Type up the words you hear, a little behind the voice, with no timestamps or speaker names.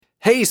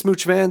Hey,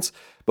 Smooch fans!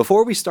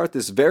 Before we start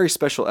this very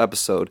special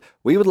episode,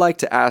 we would like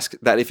to ask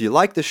that if you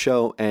like the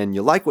show and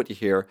you like what you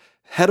hear,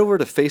 head over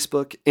to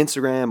Facebook,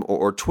 Instagram,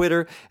 or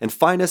Twitter and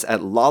find us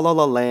at La La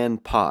La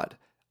Land Pod,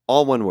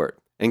 all one word,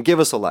 and give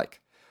us a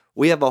like.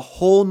 We have a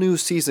whole new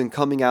season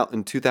coming out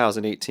in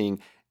 2018,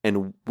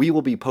 and we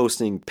will be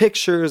posting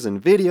pictures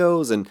and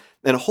videos and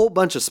a whole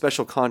bunch of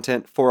special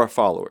content for our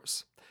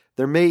followers.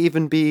 There may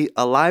even be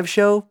a live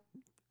show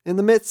in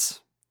the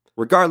midst.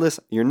 Regardless,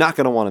 you're not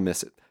going to want to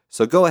miss it.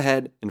 So go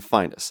ahead and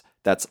find us.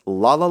 That's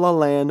La La La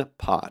Land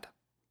Pod.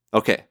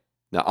 Okay,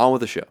 now on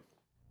with the show.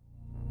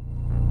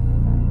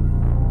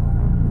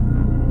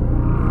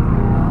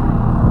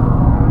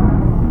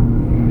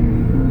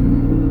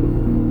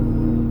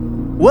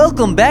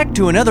 Welcome back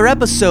to another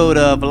episode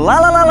of La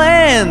La La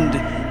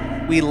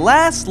Land. We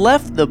last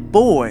left the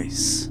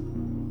boys.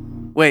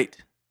 Wait,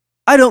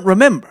 I don't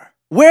remember.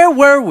 Where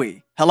were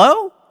we?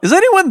 Hello? Is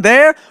anyone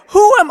there?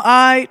 Who am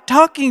I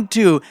talking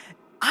to?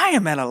 I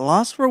am at a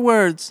loss for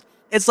words.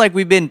 It's like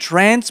we've been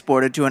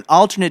transported to an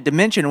alternate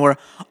dimension where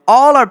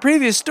all our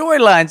previous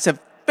storylines have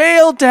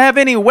failed to have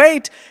any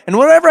weight, and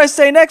whatever I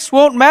say next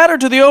won't matter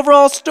to the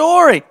overall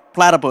story.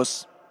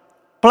 Platypus.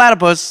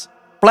 Platypus.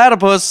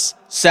 Platypus.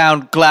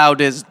 SoundCloud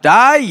is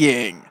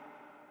dying.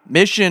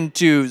 Mission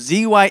to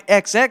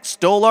ZYXX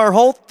stole our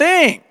whole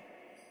thing.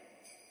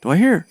 Do I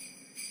hear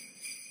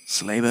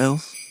sleigh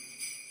bells?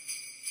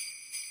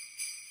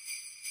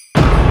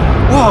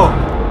 Whoa!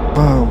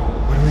 Whoa,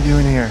 what are we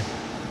doing here?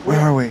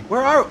 Where are we?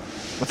 Where are...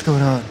 What's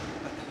going on?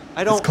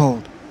 I don't... It's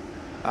cold.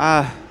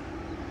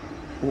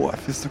 What? I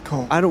feel so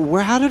cold. I don't...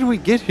 How did we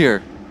get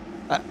here?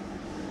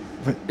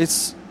 What?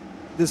 It's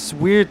this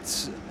weird,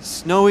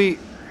 snowy...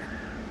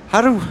 How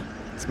do...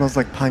 It smells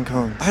like pine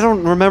cones. I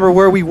don't remember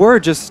where we were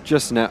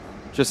just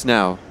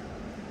now.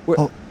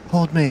 Where...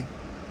 Hold me.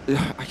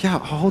 Yeah, I'll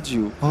hold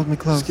you. Hold me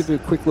close. Just give you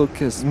a quick little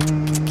kiss.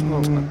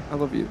 Oh, I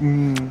love you.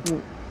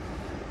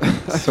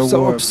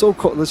 Warm. I'm so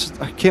cold.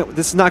 I can't.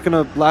 This is not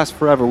gonna last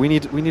forever. We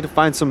need to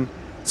find some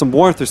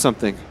warmth or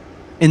something.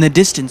 In the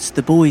distance,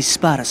 the boys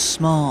spot a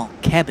small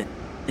cabin.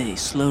 They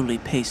slowly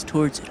pace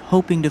towards it,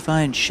 hoping to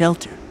find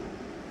shelter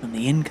from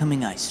the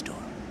incoming ice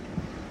storm.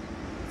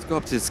 Let's go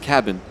up to this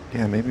cabin.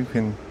 Yeah, maybe we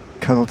can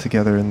cuddle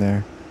together in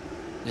there.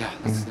 Yeah,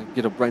 let's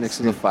get up right next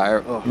to the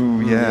fire. Oh,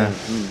 Ooh, yeah.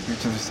 Mm.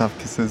 Each other soft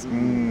kisses.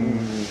 Yum,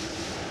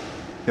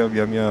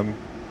 yum, yum.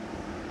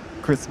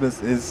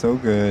 Christmas is so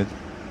good.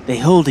 They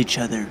hold each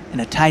other in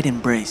a tight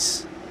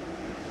embrace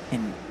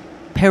and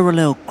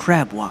parallel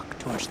crab walk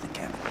towards the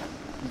cabin.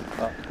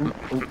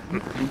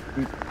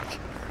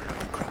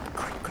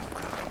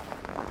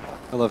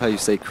 I love how you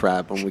say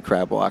crab when we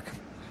crab walk.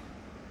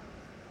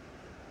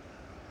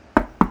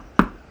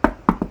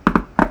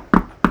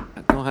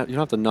 You don't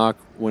have to knock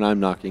when I'm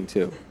knocking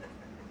too.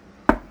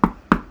 Okay.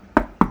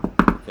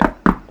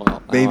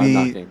 Well, Baby.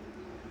 I'm knocking.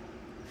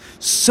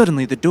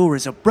 Suddenly, the door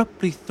is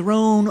abruptly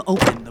thrown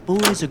open. The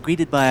boys are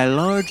greeted by a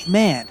large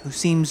man who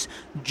seems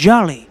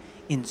jolly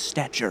in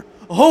stature.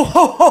 Ho,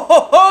 ho, ho,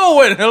 ho,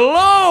 ho, and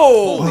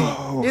hello!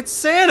 Whoa. It's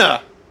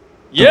Santa!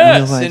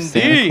 Yes, Real-life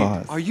Santa indeed.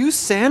 Claus. Are you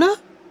Santa?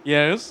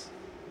 Yes,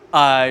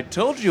 I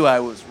told you I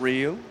was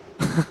real.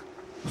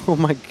 Oh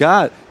my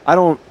God!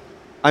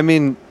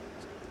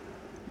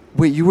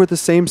 Wait, you were the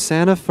same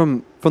Santa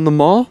from the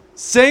mall?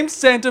 Same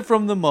Santa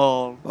from the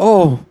mall.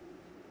 Oh,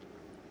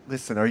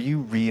 Listen, are you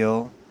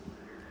real?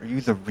 Are you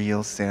the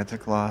real Santa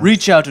Claus?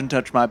 Reach out and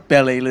touch my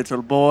belly,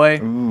 little boy.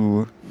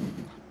 Ooh.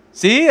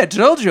 See, I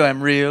told you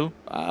I'm real.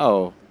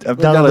 wow! I'm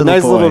We not got a little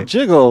nice boy. little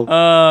jiggle.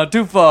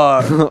 Too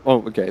far.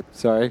 Oh, okay.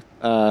 Sorry.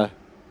 Do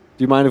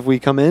you mind if we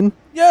come in?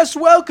 Yes,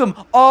 welcome.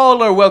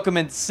 All are welcome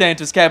in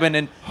Santa's cabin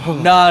in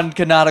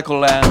non-canonical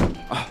land.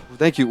 Oh,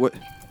 thank you. What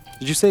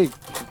did you say?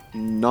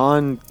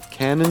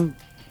 Non-canon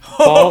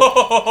ball?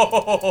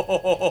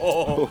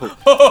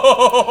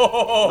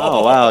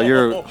 Oh wow!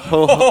 Your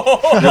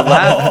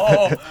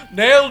laugh.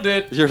 Nailed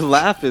it. Your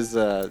laugh is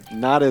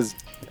not as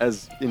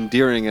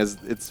endearing as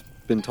it's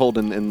been told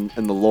in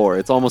the lore.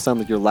 It's almost sounds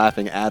like you're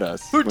laughing at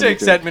us. Who when you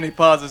takes do that it. many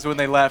pauses when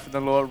they laugh in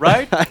the Lord,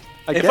 right? I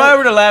If guess. I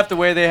were to laugh the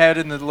way they had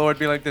in the Lord, it'd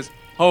be like this.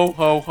 Ho,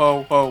 ho,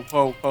 ho, ho,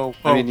 ho, ho,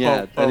 I mean,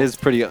 yeah, ho, that ho. is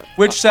pretty.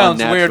 Which sounds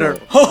unnatural.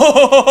 weirder.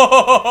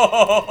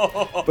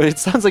 But it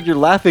sounds like you're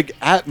laughing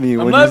at me I'm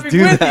when laughing you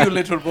do with that. you,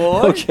 little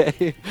boy.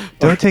 Okay.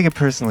 Don't take it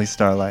personally,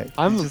 Starlight.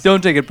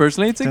 Don't take it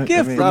personally. It's a Don't-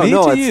 gift I mean- from No, me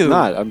no, to it's you.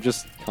 not. I'm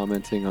just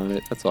commenting on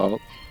it. That's all.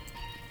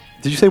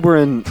 Did you say we're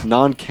in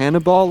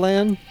non-cannibal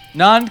land?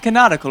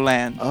 Non-canonical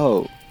land.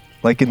 Oh,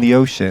 Like in the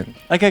ocean.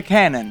 Like a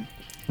cannon.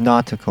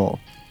 Nautical.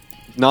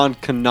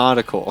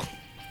 non-canonical.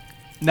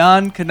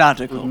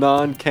 Non-canonical.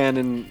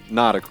 Non-canon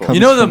nautical. Come-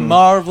 You know the from-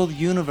 Marvel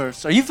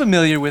Universe. Are you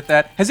familiar with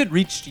that? Has it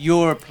reached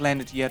your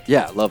planet yet?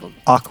 Yeah, love them.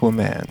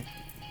 Aquaman.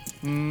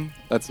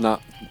 That's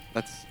not.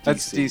 That's DC.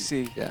 That's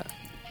DC. Yeah.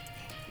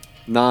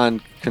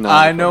 Non-canonical.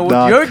 I know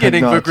what you're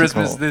getting for Non-canonical.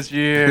 Christmas this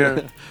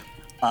year.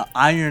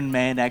 Iron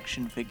Man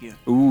action figure.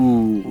 Ooh.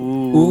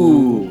 Ooh.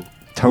 Ooh.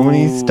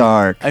 Tony Ooh.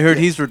 Stark. I heard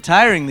he's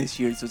retiring this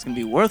year, so it's gonna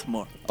be worth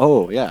more.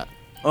 Oh yeah.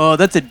 Oh,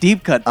 that's a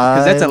deep cut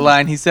because that's a I'm-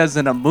 line he says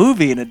in a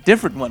movie in a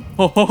different one.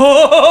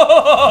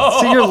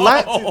 So you're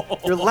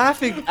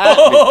laughing at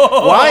me.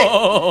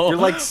 Why? You're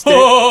like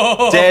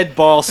dead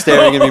ball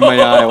staring at me in my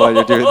eye while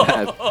you're doing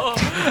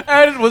that.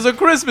 And it was a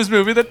Christmas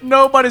movie that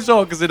nobody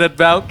saw because it had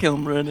Val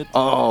Kilmer in it.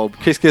 Oh,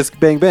 Kiss Kiss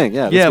Bang Bang.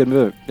 Yeah, that's a good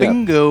movie. Yeah.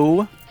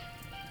 Bingo.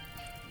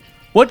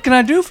 What can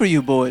I do for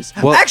you boys?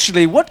 Well-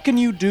 Actually, what can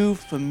you do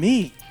for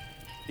me?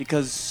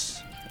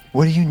 Because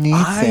What do you need,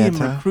 I am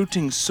Santa?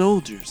 recruiting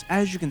soldiers.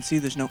 As you can see,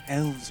 there's no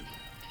elves around.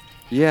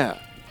 Yeah.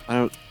 I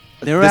don't.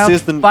 They're this out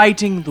is the.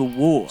 fighting the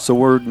war. So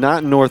we're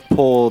not North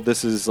Pole.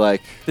 This is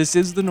like. This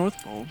is the North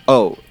Pole.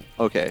 Oh,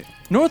 okay.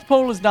 North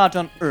Pole is not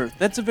on Earth.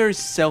 That's a very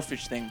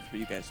selfish thing for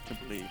you guys to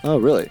believe. Oh,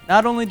 really?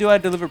 Not only do I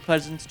deliver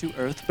presents to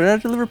Earth, but I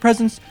deliver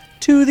presents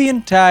to the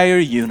entire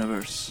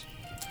universe.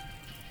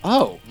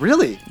 Oh,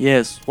 really?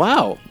 Yes.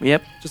 Wow.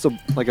 Yep. Just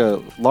like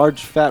a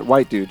large fat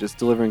white dude just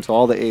delivering to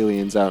all the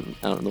aliens out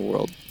in the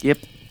world. Yep.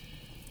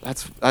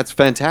 That's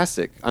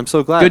fantastic. I'm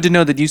so glad. Good to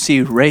know that you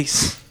see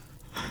race.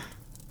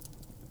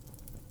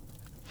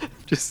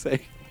 Just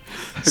say.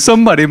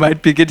 Somebody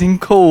might be getting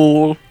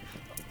coal.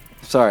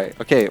 Sorry.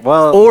 Okay.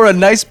 Well. Or a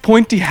nice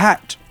pointy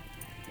hat.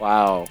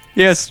 Wow.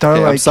 Yes.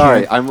 Starlight Okay, I'm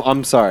sorry. can't-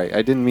 I'm sorry.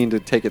 I didn't mean to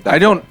take it that. I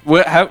don't.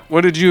 far.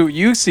 What did you?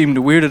 You seemed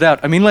weirded out.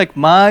 I mean, like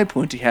my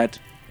pointy hat,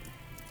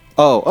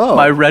 Oh.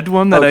 my red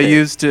one that I okay.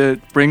 use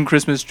to bring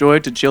Christmas joy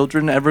to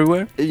children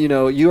everywhere. You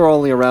know, you are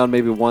only around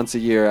maybe once a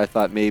year. I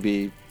thought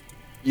maybe.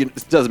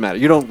 It doesn't matter.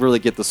 You don't really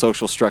get the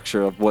social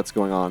structure of what's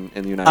going on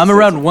in the United I'm States.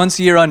 around once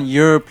a year on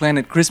your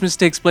planet. Christmas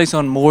takes place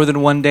on more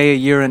than one day a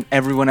year in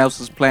everyone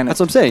else's planet. That's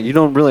what I'm saying. You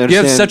don't really You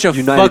understand. have such a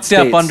United fucked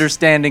States. up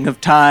understanding of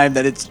time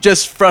that it's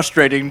just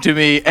frustrating to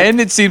me,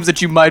 and it seems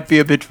that you might be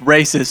a bit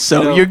racist. So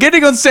You know- you're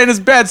getting on Santa's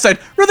bad side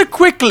rather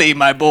quickly,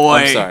 my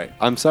boy.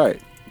 I'm sorry.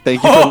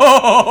 Thank you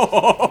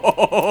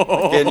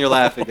for. Again, you're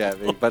laughing at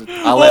me, but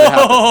I'll let it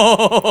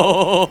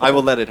happen. I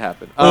will let it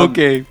happen.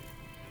 Okay. Do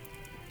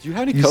you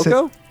have any You said-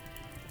 cocoa?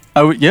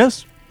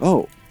 Yes,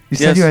 Oh, You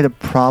said Yes. you had a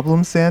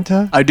problem,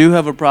 Santa? I do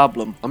have a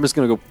problem. I'm just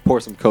gonna go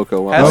pour some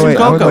cocoa. while Have Oh, some wait,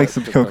 I would cocoa. like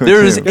some cocoa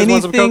There too. is You guys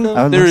want some anything. cocoa?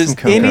 I would There love is some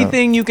cocoa.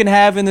 anything you can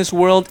have in this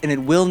world, and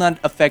it will not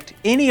affect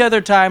any other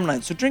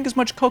timeline. So drink as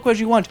much cocoa as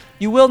you want.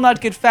 You will not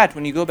get fat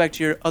when you go back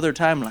to your other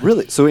timeline.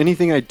 Really? So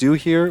anything I do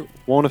here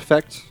won't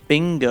affect?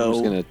 Bingo. I'm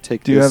just gonna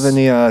take. Do you this have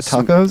any I'm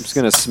tacos? just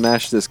gonna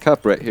smash this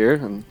cup right here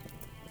and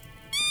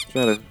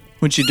try to.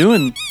 What you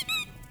doing?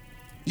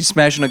 You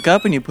smashing a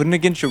cup and you putting it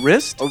against your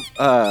wrist?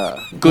 Oh,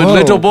 Good Whoa,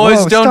 little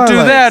boys whoa, don't do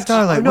Starlight, that.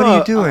 Starlight, No, what are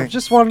you I doing?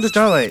 just wanted to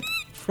Starlight.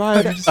 try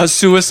it. A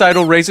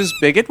suicidal racist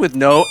bigot with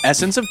no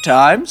essence of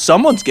time?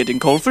 Someone's getting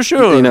cold for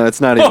sure. You know,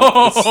 it's not even.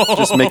 It's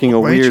just making a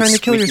Why are weird you trying to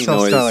kill squeaky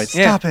yourself, noise. Starlight?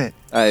 Yeah. Stop it.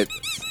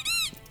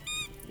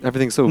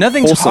 Everything's so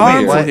Nothing's wholesome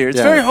harmful here. here. It's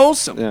Yeah. very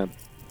wholesome. Yeah.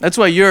 That's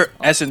why your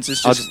essence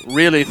is I'll just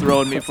really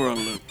throwing me for a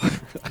loop.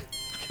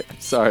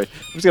 Sorry.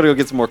 I'm just gonna go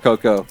get some more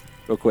cocoa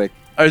real quick.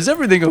 Is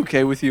everything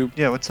okay with you?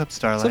 Yeah, what's up,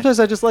 Starlight? Sometimes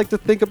I just like to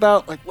think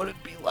about like what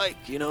it'd be like,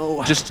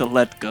 Just to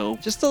let go.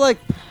 just to like,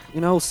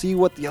 see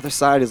what the other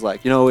side is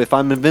like. If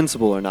I'm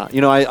invincible or not.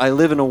 I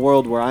live in a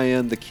world where I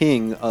am the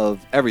king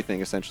of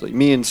everything essentially.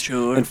 Me and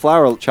Sure. and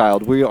Flower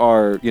Child, we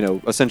are,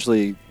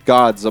 essentially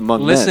gods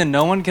among Listen, men.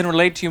 no one can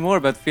relate to you more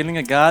about feeling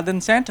a god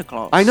than Santa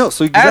Claus. I know,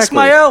 so exactly. Ask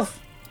my elf.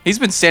 He's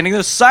been standing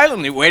there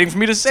silently waiting for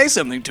me to say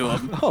something to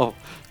him. Oh.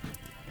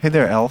 Hey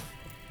there, elf.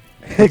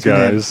 Hey What's your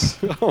name? guys.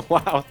 Oh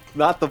wow.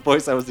 Not the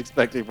voice I was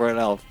expecting for an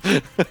elf.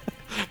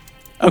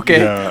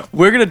 Okay, Yeah.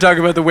 we're gonna talk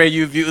about the way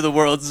you view the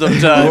world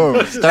sometime, Whoa,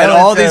 and Starlight's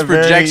all these got a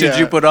very, projections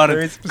you put on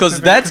very it, because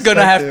specific that's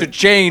gonna have to perspective.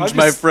 change,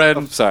 my I'm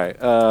friend. sorry.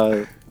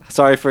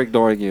 Sorry for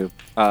ignoring you.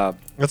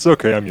 It's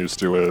okay, I'm used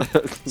to it.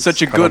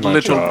 Such a kinda good my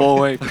little job.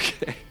 boy.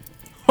 Okay.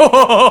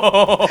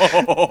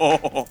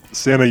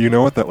 Santa, you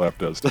know what that laugh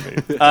does to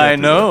me. I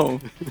know.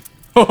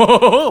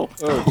 Oh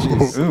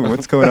jeez. Ooh,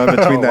 what's going on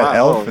between that wow.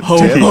 elf and Ho,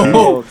 Santa? ho,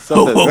 ho. Oh,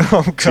 something.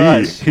 Oh,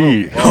 gosh.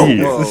 He,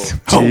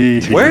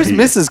 whoa. Where's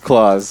Mrs.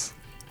 Claus?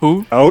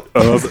 Who? Out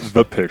of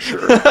the picture.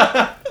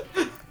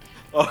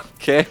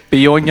 Okay.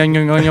 Yoing, yoing,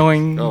 yoing,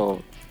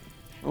 yoing.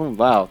 Oh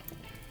wow.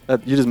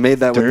 You just made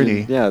that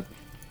Dirty. with yeah.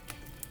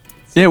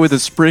 Yeah, with a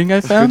spring I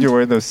It's good found. you're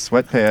wearing those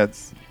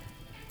sweatpants.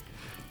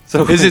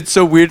 So Is it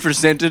so weird for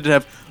Santa to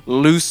have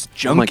loose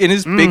junk like, in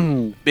his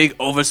big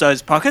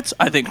oversized pockets?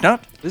 I think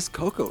not. this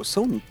cocoa is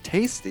so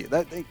tasty?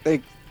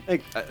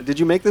 Did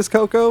you make this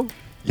cocoa?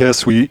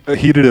 Yes, we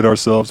heated it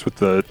ourselves with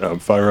the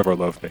fire of our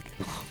lovemaking.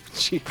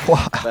 Gee,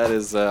 Wow. that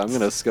is. I'm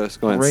gonna go ahead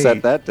and Great.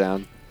 set that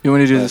down. You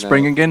want to do Yeah, the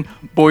spring no. again?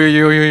 Boy,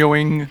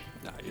 yoing.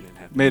 No, you didn't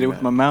have to Made do it with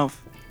that. my mouth.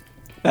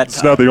 That It's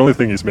time. not the only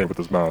thing he's made with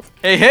his mouth.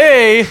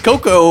 Hey,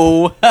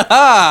 Coco! Ha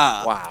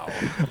ha! Wow.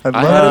 I love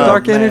had a them.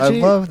 dark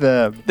energy. I love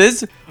them.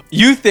 This,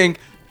 you think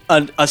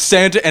a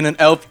Santa and an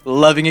elf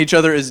loving each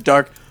other is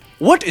dark?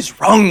 What is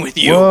wrong with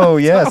you? Whoa,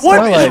 yes. What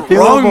Starlight, is be a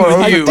little wrong more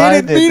with you? open-minded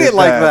I didn't mean than it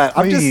like that.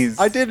 Please.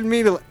 I didn't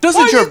mean it.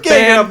 Doesn't Why are your you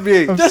getting band at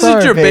me? I'm doesn't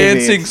sorry, your band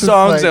baby. sing It's just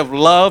songs like- of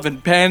love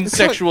and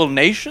pansexual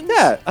nations?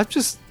 Yeah, I'm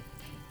just.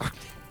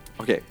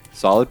 Okay,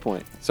 solid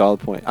point. Solid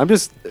point. I'm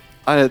just.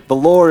 The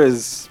lore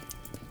is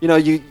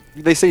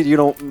they say you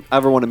don't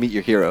ever want to meet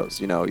your heroes.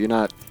 You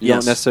don't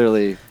Yes.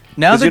 necessarily.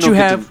 Now 'cause that don't you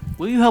get have,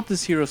 will you help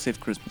this hero save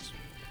Christmas?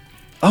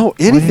 Oh,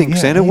 anything, yeah,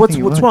 Santa. anything What's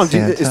you what's want,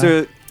 wrong?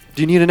 Santa.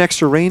 Do you need an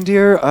extra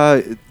reindeer?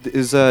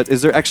 Is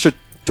there extra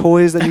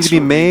toys that need to be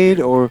Extra made,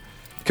 or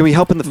can we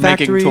help in the Making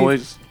factory?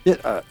 toys.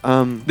 Yeah.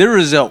 There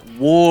is a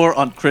war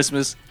on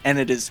Christmas, and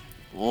it is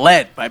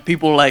led by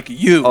people like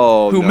you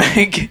who no.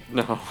 make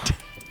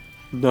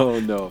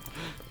No.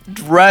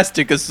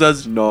 drastic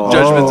No.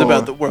 judgments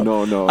about the world.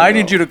 No, I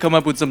need no. you to come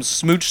up with some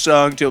smooch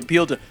song to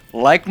appeal to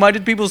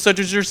like-minded people such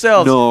as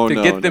yourselves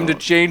to get them to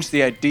change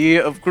the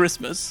idea of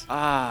Christmas.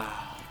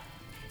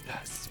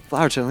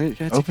 Flower Child,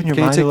 can I Open your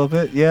can I mind take- a little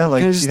bit. Yeah, like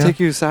Can I just take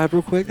you aside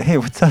real quick? Hey,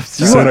 what's up,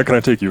 Santa, can I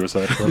take you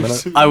aside for a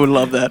minute? I would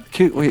love that.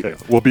 Wait. Okay,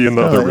 we'll be in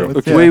the other room.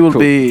 Okay. We will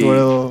cool. be You want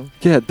a little...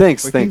 Yeah,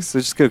 thanks. Quickie? So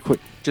just get a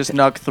quick. just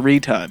knock 3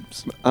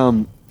 times.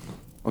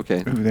 Okay.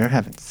 Ooh, they're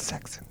having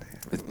sex in there.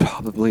 They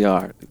probably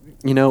are.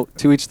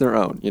 To each their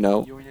own.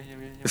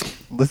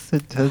 Listen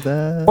to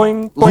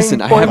that.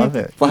 Listen, I I have love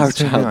it. Flower Just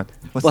turn me Child. on.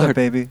 What's Flower- up,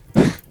 baby?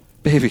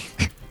 Baby,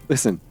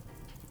 listen.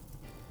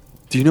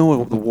 Do you know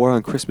what the war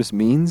on Christmas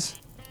means?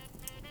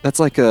 That's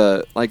like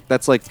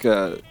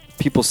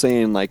people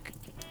saying like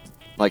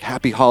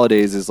Happy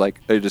Holidays is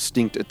like a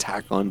distinct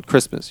attack on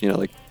Christmas.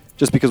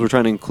 Just because we're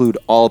trying to include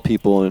all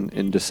people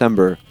in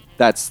December,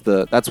 that's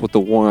what the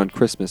war on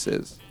Christmas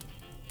is.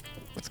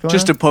 What's going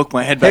Just on? to poke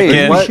my head back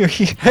Hey, in. what?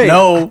 Hey.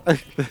 No,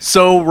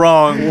 so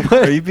wrong.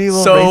 Are you being a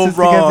little So racist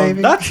wrong. again,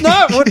 baby? That's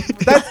not what.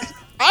 That's.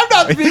 I'm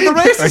not being the Are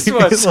racist you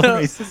one. being a little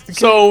racist again?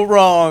 So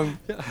wrong.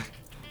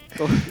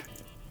 I'm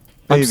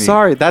Baby.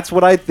 sorry. That's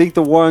what I think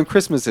the war on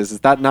Christmas is. Is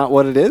that not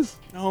what it is?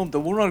 No, the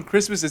war on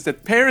Christmas is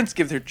that parents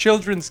give their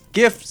children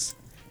gifts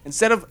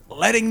instead of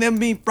letting them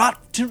be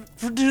brought to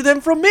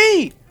them from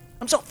me.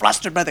 I'm so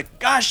flustered by the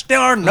gosh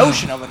darn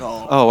notion of it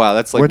all. Oh wow,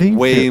 that's like What do you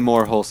way feel?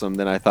 more wholesome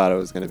than I thought it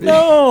was going to be.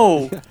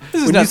 No,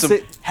 this is When not you some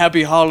say-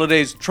 Happy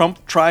Holidays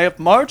Trump Triumph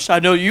March. I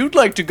know you'd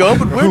like to go,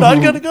 but we're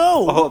not going to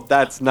go. Oh,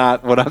 that's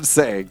not what I'm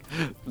saying.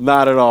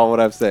 Not at all what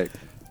I'm saying.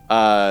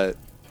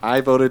 I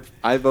voted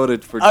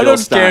for Jill I don't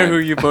Stein. care who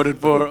you voted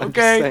for, I'm just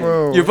okay? saying.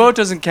 Whoa. Your vote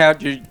doesn't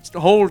count. Your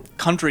whole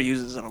country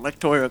uses an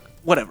electoral...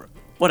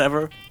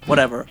 Whatever.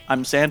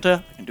 I'm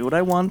Santa. I can do what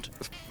I want.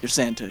 You're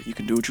Santa. You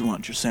can do what you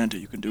want. You're Santa.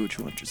 You can do what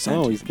you want. You're Santa.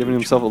 Oh, you he's can do giving what you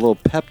himself a want. little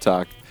pep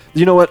talk.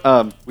 You know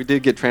what? We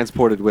did get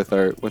transported with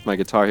my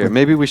guitar here.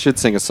 Maybe we should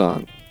sing a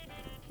song.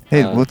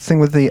 Hey, let's sing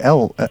with the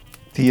our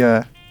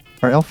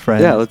elf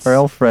friend. Yeah, let's- Our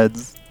elf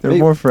Freds. There are Hey.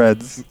 more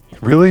Freds.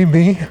 Really,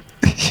 me?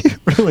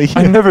 Really?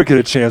 I never get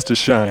a chance to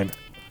shine.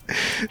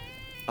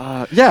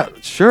 Yeah,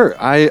 sure.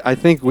 I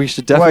think we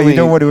should Why, definitely. you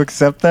don't want to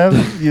accept them?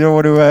 You don't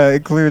want to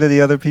include any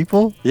other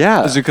people?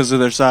 Yeah, Is it because of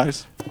their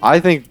size?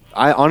 I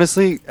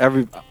honestly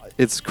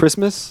it's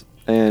Christmas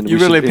and You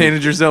we really should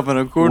painted yourself in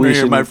a corner we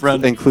here, should my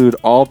friend. include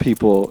all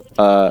people.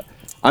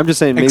 I'm just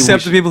saying, maybe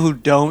Except we the people who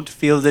don't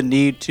feel the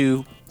need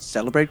to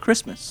celebrate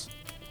Christmas.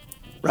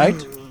 Right?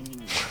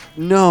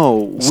 No,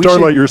 we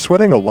Starlight, should- you're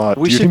sweating a lot.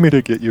 we Do you should- need me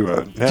to get you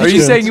a napkin? Are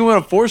you saying you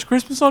want to force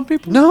Christmas on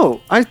people?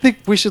 No, I think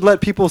we should let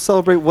people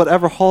celebrate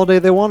whatever holiday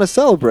they want to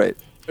celebrate.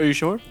 Are you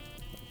sure?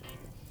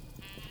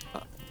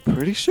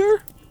 Pretty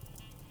sure.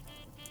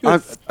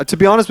 To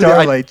be honest with you, I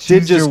Starlight, did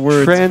choose just your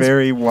words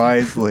very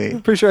wisely.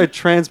 I'm pretty sure I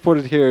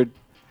transported here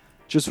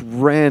just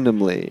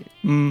randomly.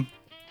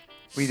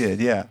 We did,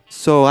 yeah.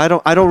 So I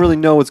don't really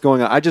know what's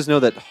going on. I just know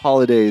that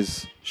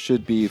holidays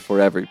should be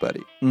for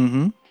everybody.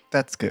 Mm-hmm.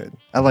 That's good.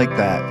 I like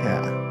that,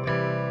 yeah.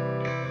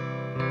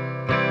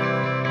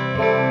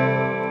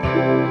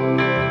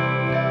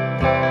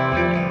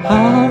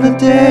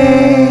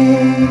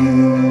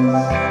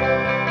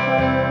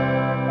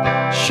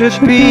 Holidays should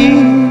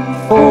be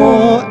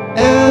for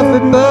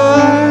everybody.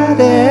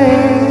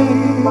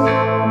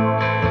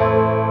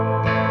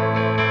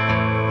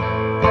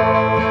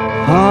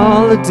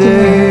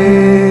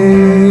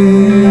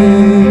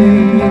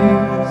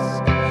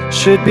 Holidays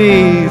should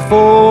be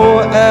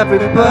for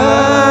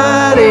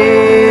everybody.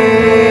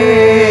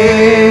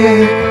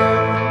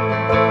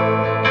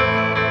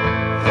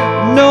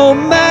 No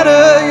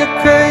matter your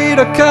creed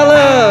or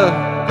color,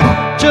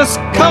 just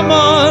come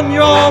on,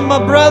 you're all my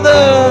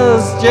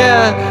brothers,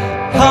 yeah.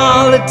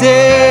 Holidays,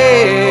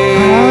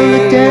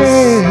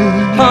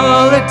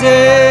 holidays,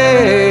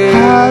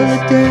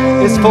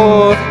 is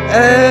for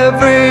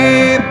everybody.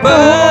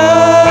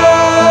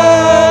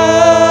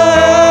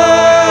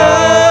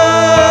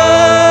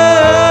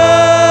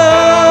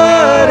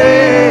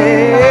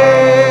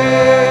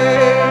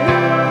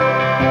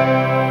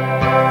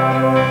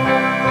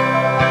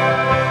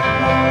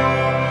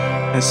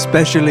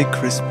 Especially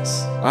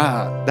Christmas.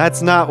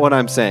 That's not what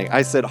I'm saying.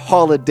 I said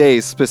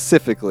holidays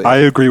specifically. I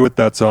agree with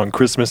that song.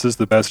 Christmas is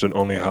the best and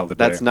only holiday.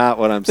 That's not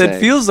what I'm saying. That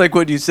feels like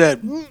what you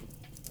said.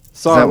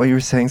 Is that what you were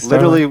saying,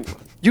 Starlight? Literally,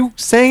 you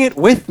sang it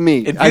with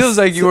me. It feels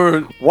like you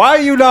were Why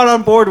are you not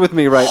on board with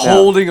me right now?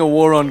 holding a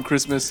war on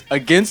Christmas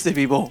against the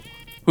people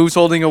who's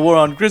holding a war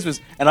on Christmas,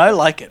 and I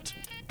like it.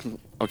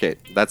 Okay,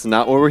 that's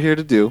not what we're here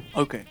to do.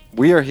 Okay.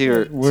 We are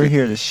here. We're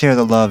here to share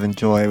the love and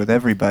joy with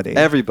everybody.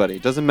 Everybody.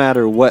 Doesn't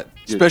matter what.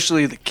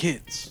 Especially the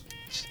kids.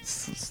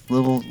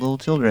 Little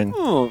children.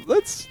 Oh,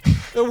 that's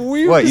a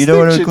weird What, you don't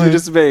wanna distinction you include-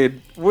 just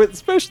made. What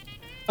special?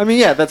 I mean,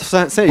 yeah, that's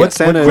Santa. What-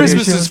 Santa what-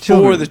 Christmas what- is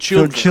children- for the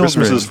children.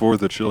 Christmas is for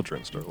the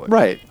children, Starlight.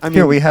 Right. I mean,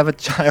 Here we have a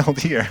child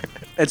here.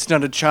 It's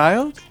not a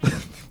child?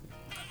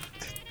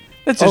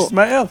 That's just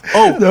my elf.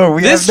 Oh, No,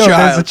 we this have, no,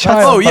 child. there's a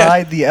child oh, yeah.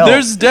 by the elf.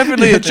 There's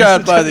definitely a There's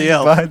child by the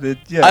elf. by the-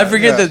 yeah, I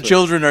forget yeah. that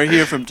children are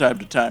here from time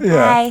to time.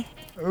 Yeah. Hi.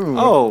 Ooh.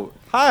 Oh,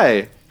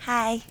 hi.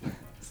 Hi.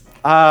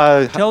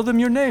 Tell them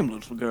your name,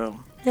 little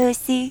girl.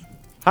 Lucy.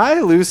 Hi,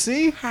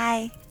 Lucy.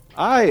 Hi.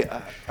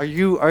 Hi. Are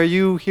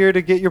you here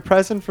to get your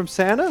present from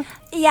Santa?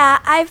 Yeah,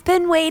 I've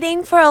been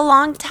waiting for a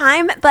long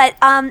time, but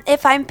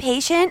if I'm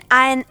patient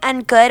and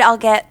good, I'll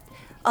get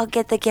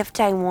the gift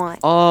I want.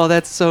 Oh,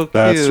 that's so cute.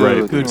 That's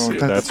right. Good Oh, kid.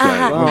 that's That's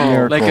right. a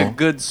miracle. Like a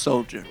good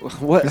soldier.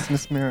 What?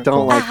 Christmas miracle.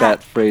 Don't like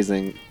that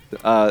phrasing.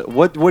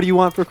 What do you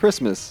want for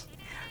Christmas?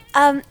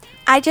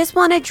 I just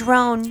want a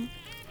drone.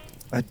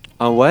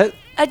 What?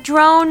 A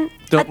drone.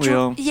 Don't a we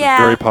all? Yeah.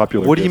 Very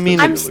popular. What do you gift, mean?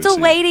 isn't I'm it, still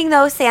Lucy? waiting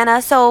though,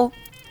 Santa. So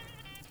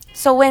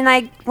when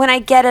I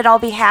get it, I'll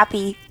be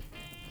happy.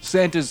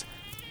 Santa's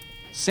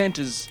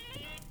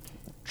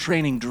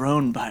training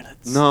drone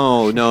pilots.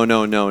 No.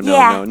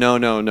 Yeah. No.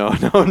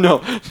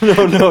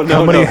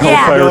 How many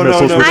Hellfire Yeah.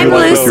 missiles would I'm you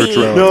like with Lucy.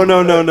 your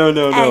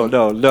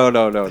drone?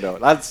 No.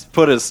 Let's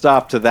put a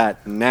stop to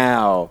that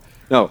now.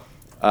 No.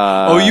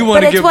 Oh, you want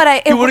But to it's give what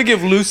I- you want to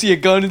give Lucy a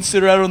gun and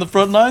sit her out on the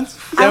front lines? Is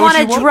I that want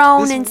what a you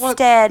drone This- what-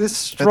 instead.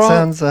 This That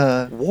strong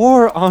sounds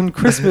war on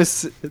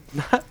Christmas.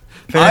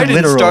 very I didn't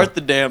literal. start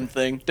the damn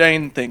thing.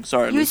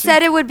 Sorry, You Lucy.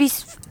 said it would be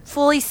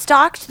fully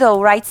stocked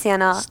though, right,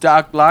 Santa?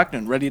 Stock locked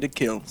and ready to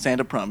kill.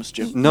 Santa promised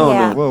you. No,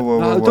 Yeah. no. Whoa, whoa,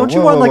 whoa, whoa, don't you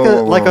whoa, want like whoa,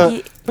 a whoa, like whoa.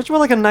 a don't you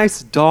want like a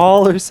nice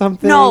doll or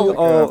something? No.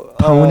 Oh,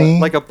 Pony?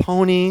 like a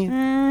pony.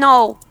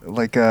 No,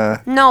 Like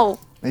a no,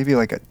 maybe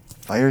like a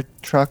fire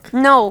truck,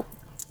 no.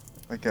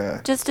 like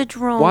a. Just a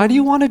drone. Why do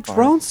you want a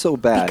drone so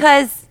bad?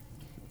 Because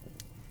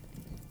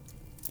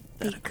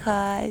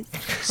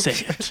Say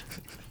it.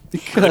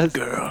 Because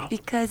Girl.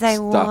 because I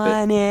Stop it.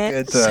 want it.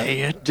 It's Say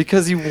it.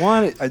 because you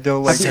want it. I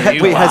don't like Say that.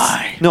 you Wait,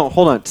 lie. no,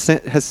 hold on.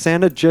 Has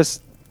Santa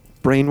just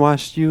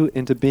brainwashed you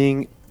into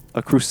being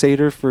a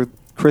crusader for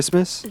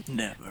Christmas?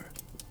 Never.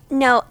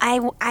 No,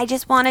 I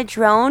just want a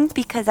drone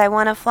because I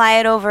want to fly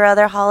it over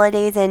other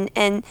holidays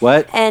and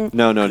What? and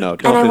No. Don't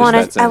and finish I want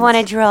that I want a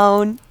sentence.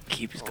 drone.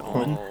 Keeps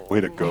going. Way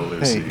to go,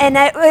 Lucy. Hey. And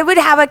it would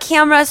have a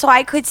camera so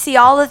I could see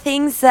all the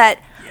things that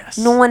Yes.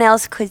 no one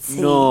else could see.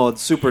 No,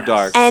 it's super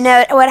dark. And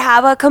it would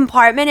have a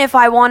compartment if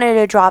I wanted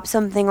to drop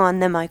something on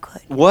them, I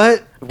could.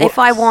 What? If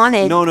I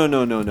wanted. No.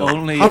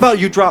 Only How if- about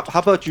you drop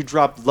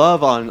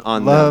love on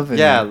Love them? and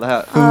Yeah,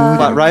 food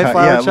and right, yeah,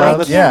 Flower Child? love-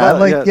 That's- yeah, I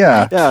like-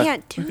 yeah. I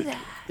can't do that.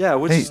 Yeah,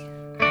 which Hey. is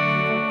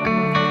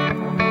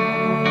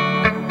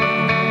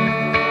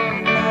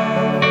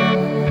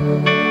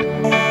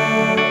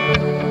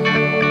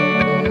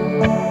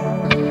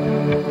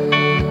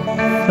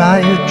Fly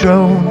a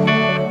drone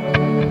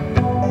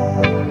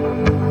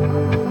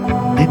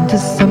into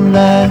some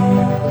land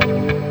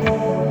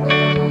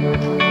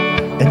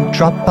and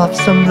drop off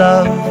some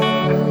love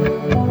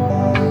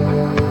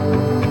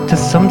to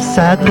some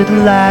sad little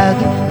lad.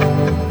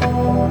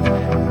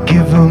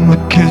 Give him a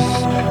kiss,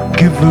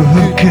 give her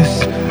a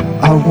kiss.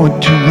 I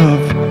want to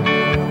love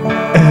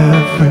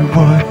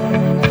everyone.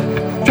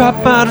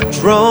 drop out a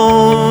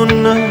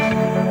drone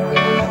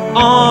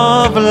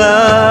of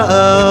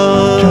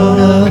love. Drone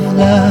of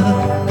love,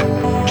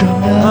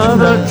 drone of I'm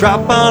gonna love,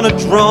 drop on a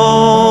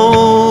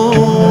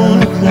drone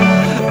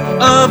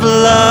drone of love, of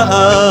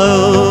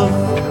love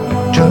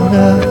drone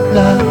of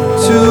love.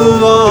 to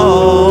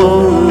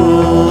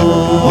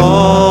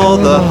all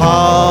the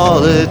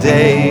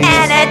holidays.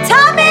 An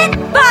atomic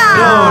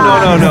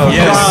bomb! No.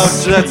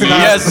 Yes. Drop, that's not,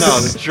 Yes. No,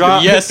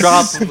 drop. Yes.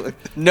 Drop.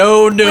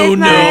 No. With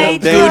my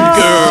Good drone.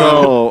 girl.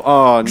 So,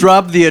 oh,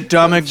 Drop the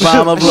atomic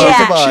bomb of love.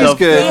 Yeah. Come on. she's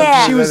good.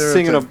 Yeah. She was Let her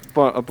singing attempt.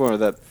 a bar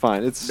that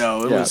fine. It's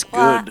No, it yeah. was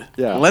good.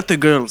 Yeah. Let the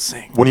girl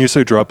sing. When you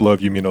say drop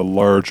love, you mean a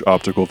large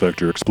optical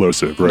vector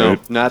explosive, No,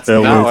 right? not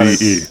what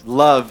LOVE.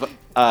 love,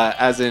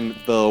 as in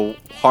the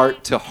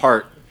heart to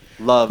heart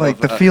love. Like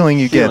of, the feeling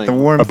you get, the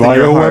feeling. warmth A in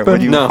your heart when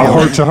bioweapon? you No. A feel it.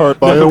 heart-to-heart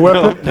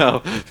bioweapon?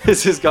 No,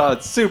 this has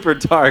gone super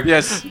dark.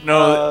 Yes.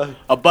 No.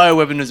 A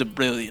bioweapon is a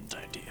brilliant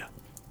idea.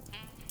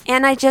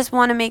 And I just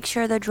want to make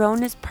sure the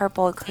drone is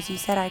purple because you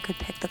said I could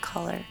pick the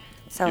color.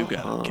 So You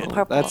got it, kid.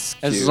 purple. That's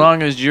cute. As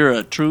long as you're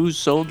a true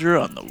soldier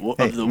on the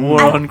Hey, of the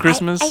war on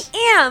Christmas,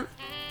 I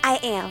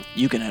am.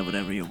 you can have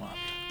whatever you want.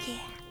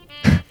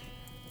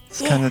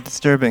 It's kind of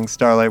disturbing,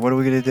 Starlight. What are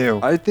we gonna do?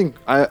 I think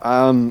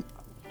I'm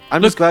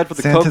just glad for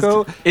the Santa's-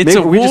 cocoa. It's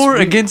Maybe a we just war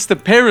re- against the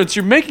parents.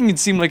 You're making it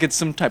seem like it's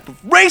some type of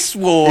race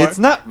war. It's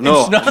not.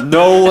 No, not.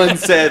 no one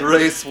said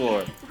race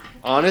war.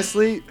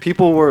 Honestly,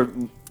 people were.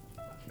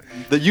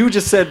 You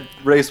just said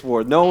race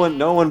war. No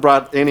one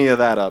brought any of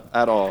that up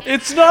at all.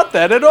 It's not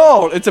that at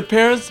all. It's a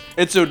parents.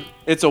 It's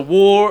a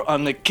war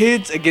on the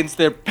kids against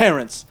their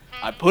parents.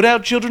 I put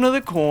out Children of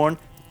the Corn,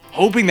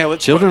 hoping that would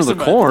Children spark of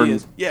the some Corn?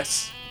 ideas.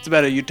 Yes, it's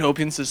about a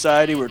utopian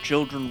society where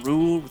children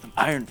rule with an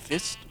iron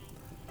fist.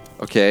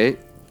 Okay.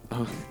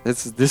 Oh,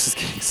 this is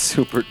getting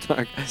super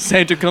dark.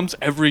 Santa comes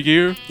every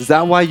year. Is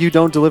that why you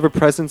don't deliver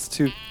presents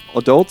to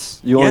adults?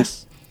 You only-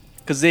 Yes,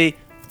 because they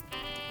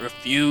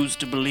refuse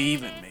to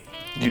believe in me.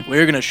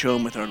 We're gonna show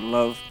them with our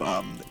love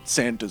bomb that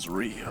Santa's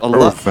real. A Oh,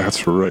 lot.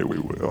 that's right, we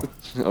will.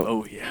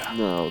 Oh yeah.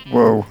 No.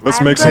 Whoa, let's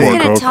I make was some more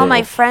gonna cocoa. tell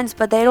my friends,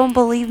 but they don't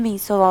believe me,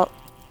 so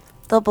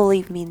they'll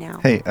believe me now.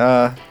 Hey,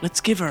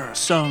 Let's give her a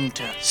song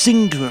to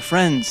sing to her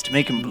friends to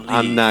make them believe.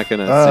 I'm not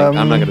gonna sing.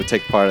 I'm not gonna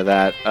take part of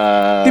that.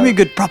 Give me a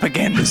good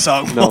propaganda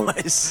song, no.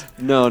 boys.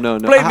 No.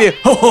 Play me a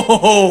ho ho ho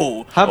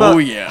ho. How about Oh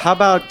yeah. How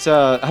about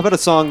a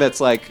song that's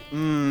like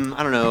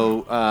I don't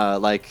know,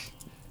 like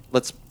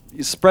let's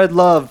spread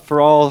love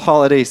for all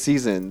holiday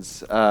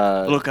seasons.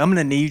 Look, I'm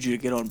gonna need you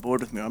to get on board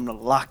with me. I'm gonna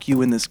lock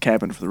you in this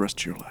cabin for the rest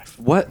of your life.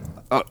 What?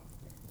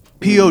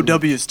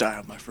 POW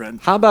style, my friend.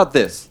 How about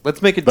this?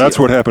 Let's make a deal. That's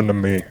what happened to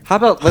me. How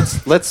about let's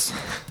what?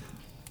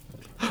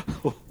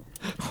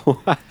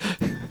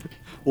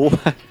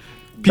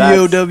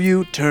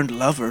 POW turned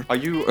lover. Are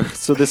you?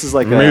 So this is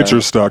like Major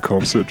A,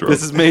 Stockholm syndrome.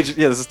 this is major.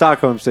 Yeah, this is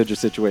Stockholm syndrome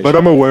situation. But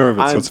I'm aware of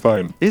it, so I'm- it's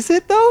fine. Is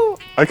it though?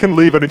 I can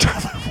leave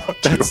anytime I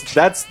want to.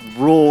 That's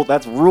rule.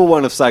 That's rule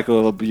one of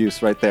psycho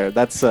abuse right there.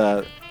 That's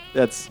a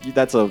Hey,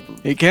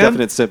 Cam,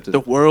 definite symptom. the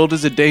world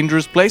is a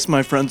dangerous place,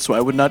 my friend, so I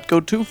would not go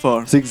too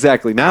far. That's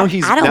exactly. Now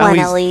he's. I don't now want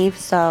to he's- leave,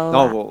 so.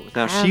 Oh well,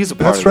 now she's a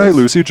part That's of right, this.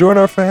 Lucy. Join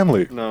our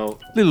family. No.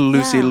 Little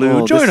Lucy Yeah. Lou,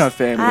 Oh, join this- our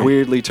family.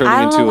 Weirdly turning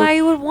I don't know into why a.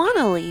 you would want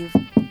to leave.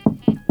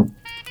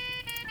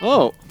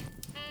 Oh,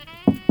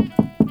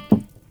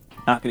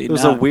 Knockity there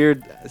was a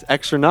weird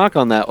extra knock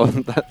on that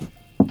one.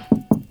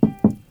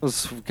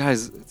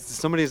 Guys,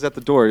 somebody's at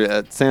the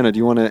door. Santa, do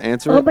you want to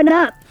answer Open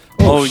up.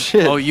 it? Oh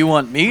shit! Oh, you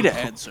want me to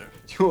answer?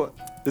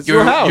 It's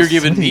your house. You're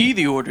giving me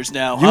the orders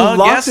now, You huh,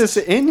 locked guest? us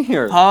in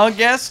here. Huh,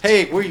 guest?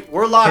 Hey,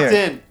 we're locked Here.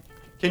 in.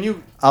 Can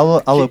you?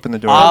 I'll open the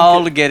door.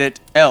 I'll get it.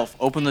 Elf,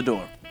 open the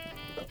door.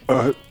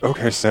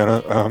 Okay,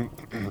 Santa.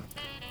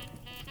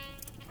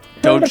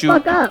 Don't the you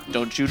fuck up.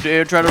 Don't you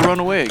dare try to run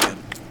away again.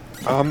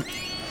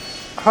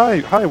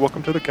 Hi,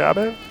 welcome to the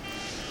cabin.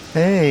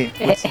 Hey.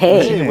 Hey,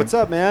 Hey, what's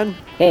up, man?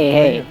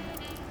 hey.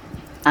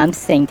 I'm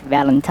Saint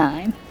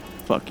Valentine.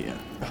 Fuck yeah.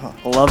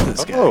 I love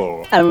this guy.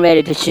 Oh, I'm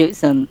ready to shoot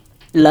some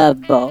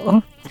love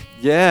bow.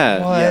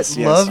 Yeah. What? Yes,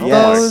 Love yes. Yes.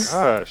 bows?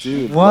 gosh.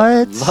 Dude.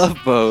 What? Love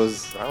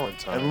bows. I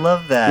Valentine.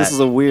 love that. This is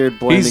a weird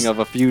blending He's- of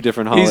a few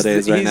different He's,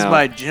 holidays right he's now.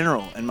 my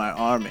general in my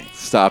army.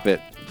 Stop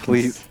it,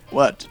 please.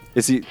 What?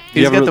 Is he? do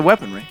He's you got ever- the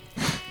weaponry.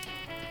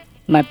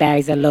 My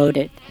bags are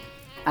loaded.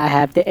 I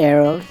have the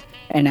arrows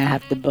and I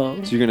have the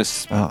bow. So you're gonna.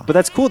 Oh. But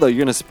that's cool though. You're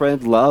gonna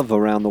spread love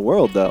around the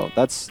world though.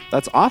 That's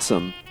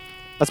awesome.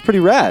 That's pretty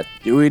rad.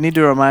 Do we need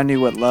to remind you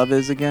what love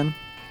is again?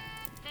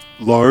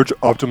 Large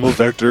optimal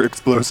vector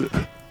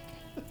explosive.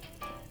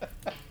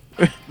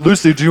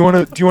 Lucy, do you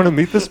want to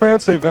meet this man,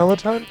 Saint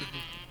Valentine?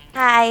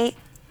 Hi.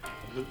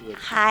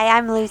 Hi,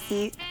 I'm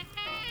Lucy.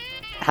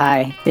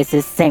 Hi, this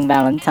is Saint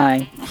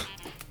Valentine.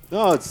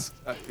 No, it's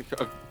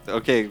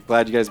okay.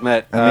 Glad you guys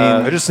met. I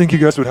mean, I just think you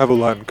guys would have a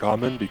lot in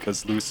common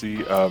because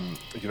Lucy,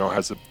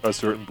 has a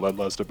certain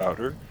bloodlust about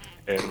her,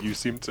 and you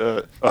seem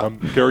to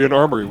carry an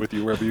armory with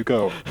you wherever you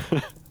go.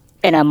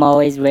 And I'm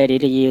always ready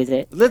to use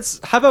it.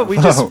 How about we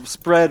Oh, just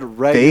spread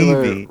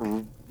baby.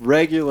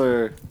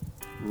 regular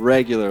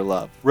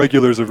love.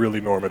 Regular's a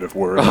really normative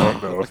word. I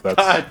don't know if that's.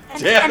 God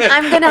damn And it!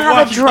 I'm gonna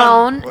have a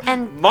drone,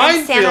 and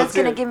Minefields Santa's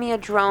gonna here. give me a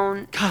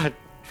drone God,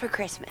 for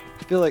Christmas.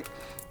 I feel like.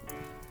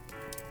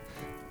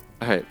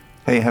 All right.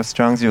 Hey, how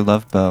strong's your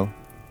love bow?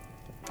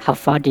 How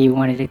far do you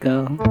want it to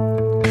go?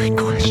 Good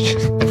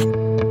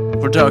question.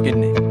 We're talking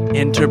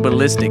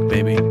interballistic,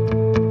 baby.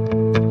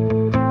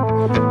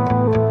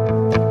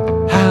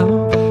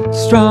 How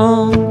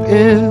strong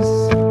is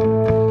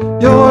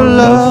your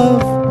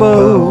love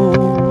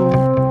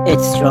bow?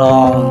 It's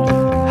strong.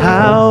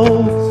 How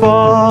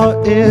far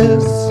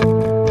is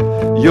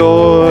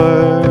your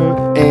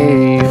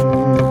aim?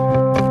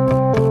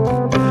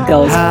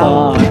 Goes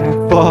How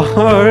far.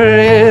 far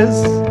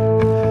is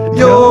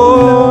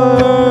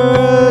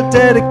your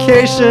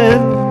dedication?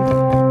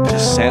 To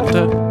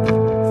Santa,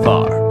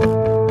 far.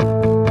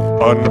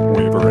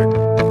 Unwavering.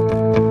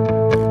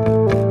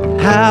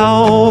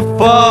 How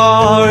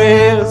far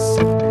is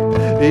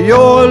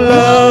your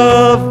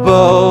love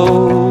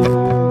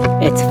bow?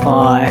 It's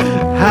far.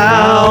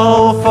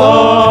 How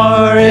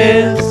far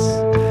is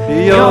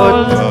your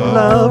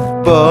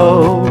love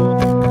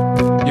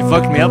bow? You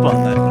fucked me up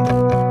on that one.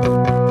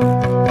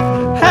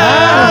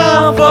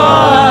 How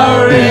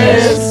far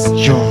is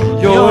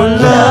your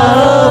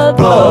love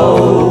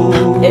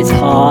bow? It's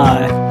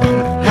far.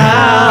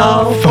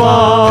 How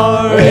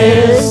far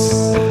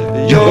is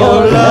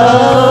your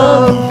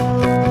love?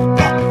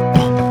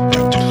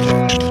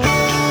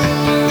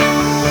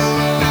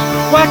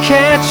 Why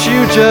can't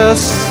you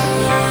just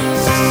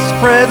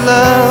spread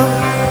love?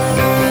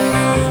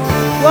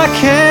 Why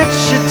can't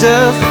you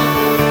just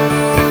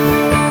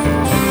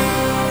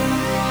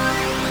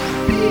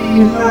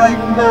like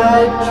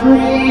my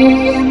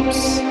dreams.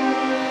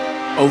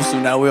 Oh, so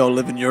now we all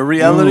live in your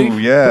reality? Ooh,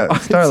 yeah,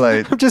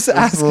 Starlight. I'm just This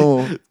is asking. a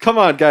little- Come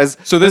on, guys.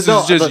 So this No,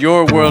 is just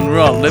your world and we're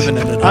all living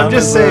in it. I'm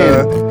just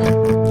saying.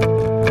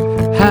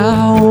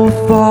 How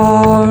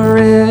far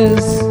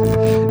is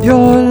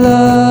your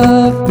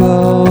love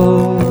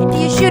go?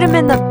 You shoot him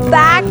in the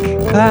back.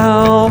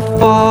 How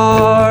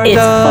far It's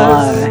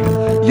does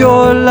far.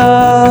 your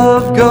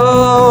love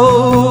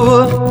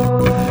go?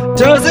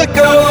 Does it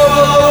go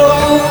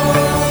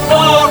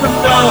far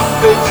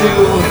enough into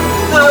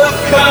the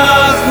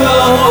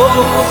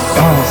cosmos?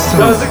 Oh, so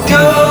Does it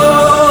go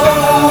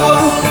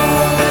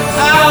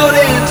out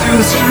into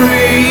the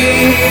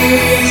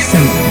streets?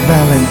 Saint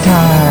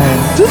Valentine.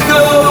 Does it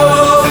go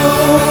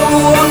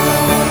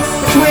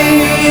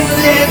between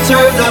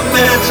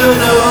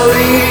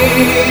interdimensionally?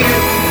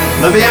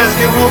 Let me ask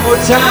you one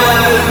more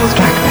time.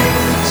 Strike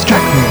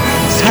me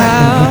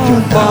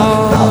with your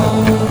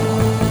love.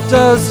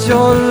 Does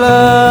your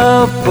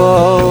love go?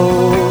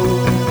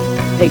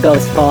 It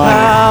goes far.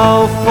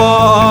 How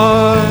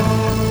far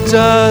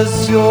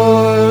does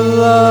your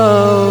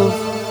love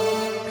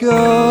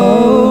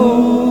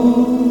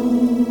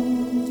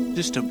go?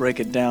 Just to break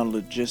it down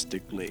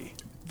logistically,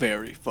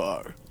 very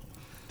far.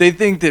 They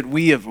think that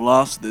we have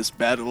lost this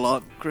battle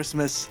on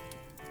Christmas,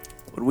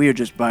 but we are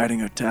just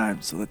biding our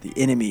time so that the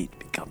enemy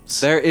becomes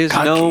There is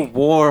cocky. no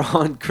war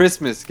on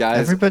Christmas, guys.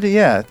 Everybody,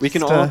 yeah. we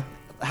can just, all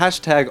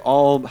hashtag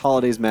all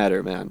holidays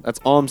matter, man. That's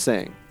all I'm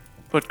saying.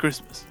 But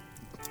Christmas.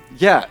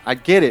 Yeah, I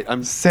get it.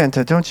 I'm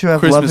Santa, don't you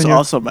have love Christmas in your...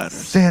 also matters.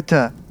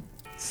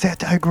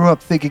 Santa, I grew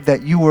up thinking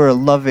that you were a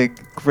loving,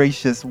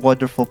 gracious,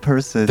 wonderful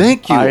person.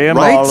 thank you. I am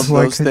right? all of So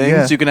I those could- things.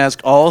 yeah. You can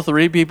ask all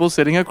three people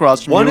sitting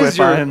across from One you is if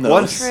your I am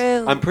one. those.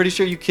 True. I'm pretty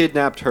sure you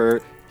kidnapped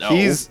her. No.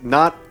 He's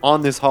not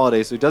on this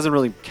holiday, so it doesn't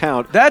really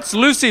count. That's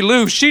Lucy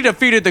Liu. She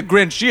defeated the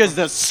Grinch. She is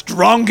the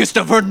strongest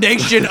of her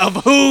nation of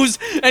who's,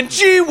 and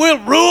she will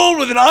rule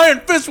with an iron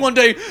fist one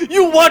day.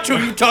 You watch who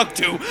you talk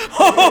to.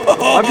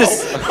 I'm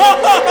just.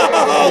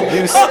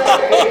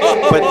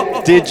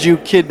 But did you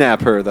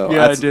kidnap her though?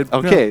 Yeah, I did.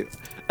 Okay.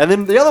 And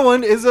then the other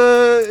one is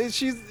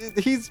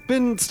he's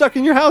been stuck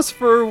in your house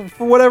for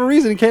whatever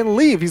reason. He can't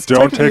leave. He's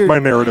Don't technically take my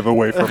your- narrative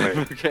away from me.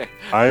 Okay.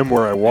 I am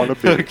where I want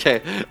to be.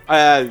 Okay.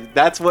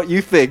 That's what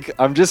you think.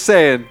 I'm just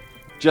saying.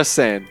 Just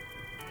saying.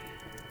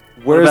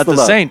 What Where's about the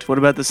love? Saint? What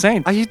about the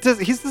Saint?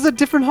 He's a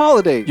different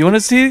holiday. You want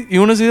to see? You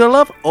want to see their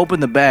love? Open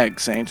the bag,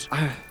 Saint.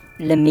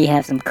 Let me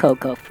have some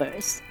cocoa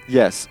first.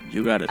 Yes.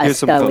 You got it. I Here's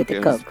some start Coke. with the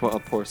Yes, Coke. I'll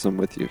pour some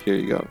with you. Here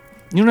you go.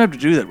 You don't have to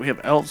do that. We have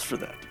elves for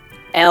that.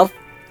 Elf,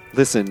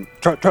 Listen.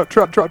 Trot, trot,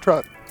 trot, trot,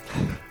 trot.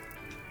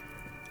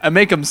 I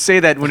make him say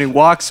that when he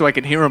walks, so I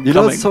can hear him You know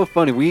coming. what's so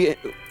funny?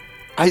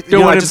 I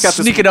Don't want I him just got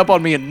this. sneaking up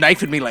on me and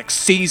knifing me like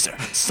Caesar.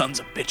 Sons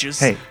of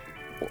bitches. Hey,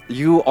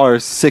 You are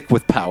sick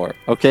with power,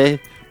 okay?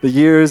 The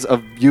years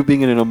of you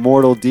being an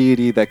immortal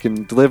deity that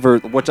can deliver,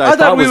 which I, I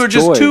thought we was were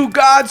just joy. two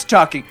gods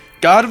talking.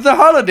 God of the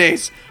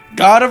holidays.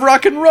 God of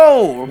rock and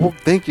roll. Well,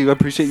 thank you. I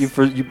appreciate you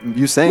for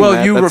you saying Well,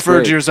 that. you That's referred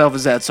great. to yourself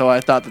as that, so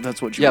I thought that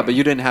that's what you Yeah, were. but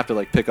you didn't have to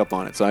like pick up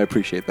on it, so I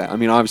appreciate that. I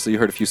mean, obviously you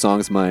heard a few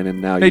songs of mine,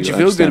 and now made you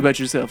feel good understand. about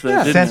yourself. Then,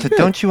 Yeah, didn't Santa, it?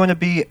 don't you want to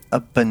be a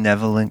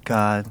benevolent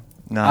god?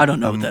 Not I don't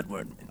know what that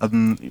word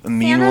means. A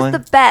mean Santa's one? the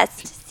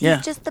best. He's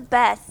Yeah. just the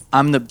best.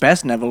 I'm the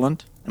best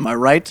Neverland. Am I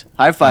right?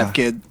 High five,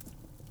 kid.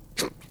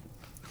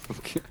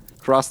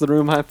 Cross the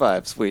room, high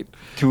five, sweet.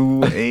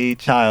 To a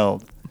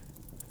child.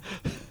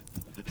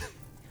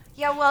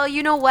 Yeah, well,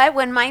 you know what?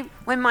 When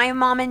my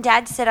mom and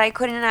dad said I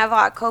couldn't have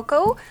hot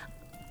cocoa,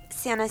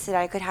 Santa said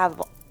I could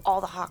have all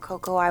the hot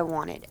cocoa I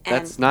wanted. And,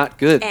 That's not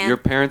good. and- Your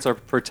parents are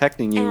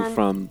protecting you and-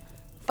 from.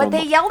 But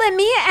they yelled at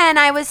me, and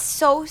I was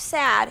so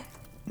sad.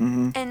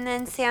 Mm-hmm. And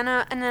then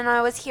and then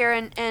I was here,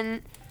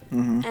 and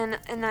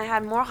I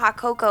had more hot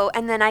cocoa,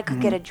 and then I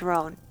could get a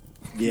drone.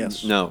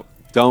 Yes. No,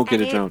 don't get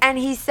and a drone. And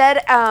he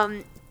said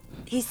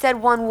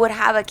one would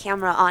have a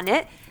camera on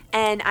it,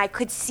 and I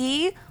could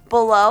see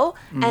below,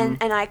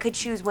 and I could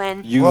choose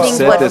when You things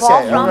said would this. fall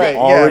okay, from alright, it.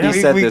 Already yeah,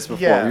 said we- this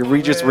before. yeah.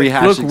 You're just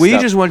rehashing Look, we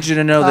stuff. just want you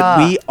to know that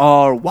we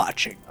are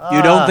watching.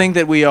 You don't think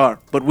that we are,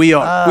 but we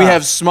are. We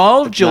have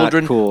small not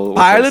children cool with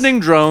piloting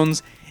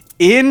drones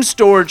in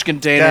storage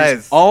containers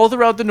Guys. all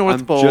throughout the North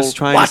I'm Pole, just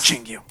trying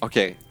watching to, you.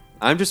 Okay,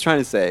 I'm just trying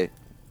to say,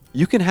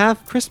 you can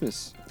have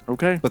Christmas,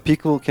 Okay. but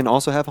people can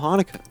also have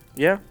Hanukkah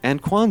Yeah.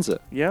 and Kwanzaa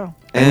Yeah.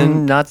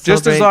 and not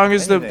Just as celebrate long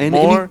as the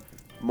anything. And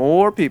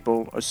more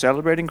people are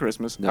celebrating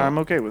Christmas, No. I'm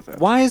okay with that.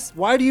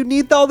 why do you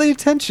need all the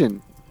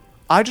attention?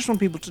 I just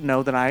want people to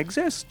know that I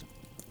exist.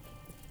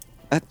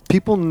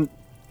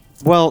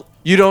 Well,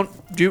 You don't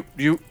you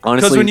because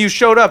Honestly- when you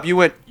showed up, you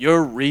went,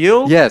 "You're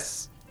real,"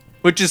 yes.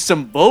 which is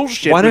some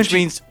bullshit. Why don't which you-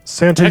 means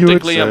Santa, you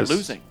technically I'm exist.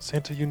 losing.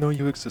 Santa, you know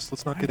you exist.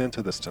 Let's not get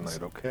into this tonight,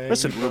 okay?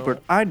 Listen, You know?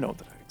 Rupert, I know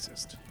that I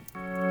exist.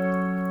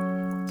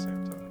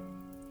 Santa.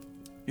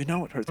 You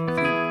know it hurts my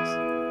feelings.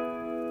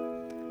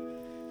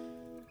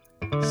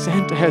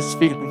 Santa has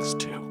feelings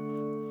too.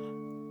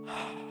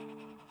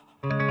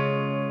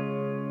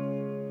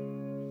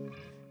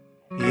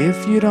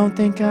 If you don't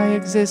think I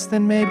exist,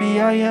 then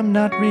maybe I am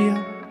not real.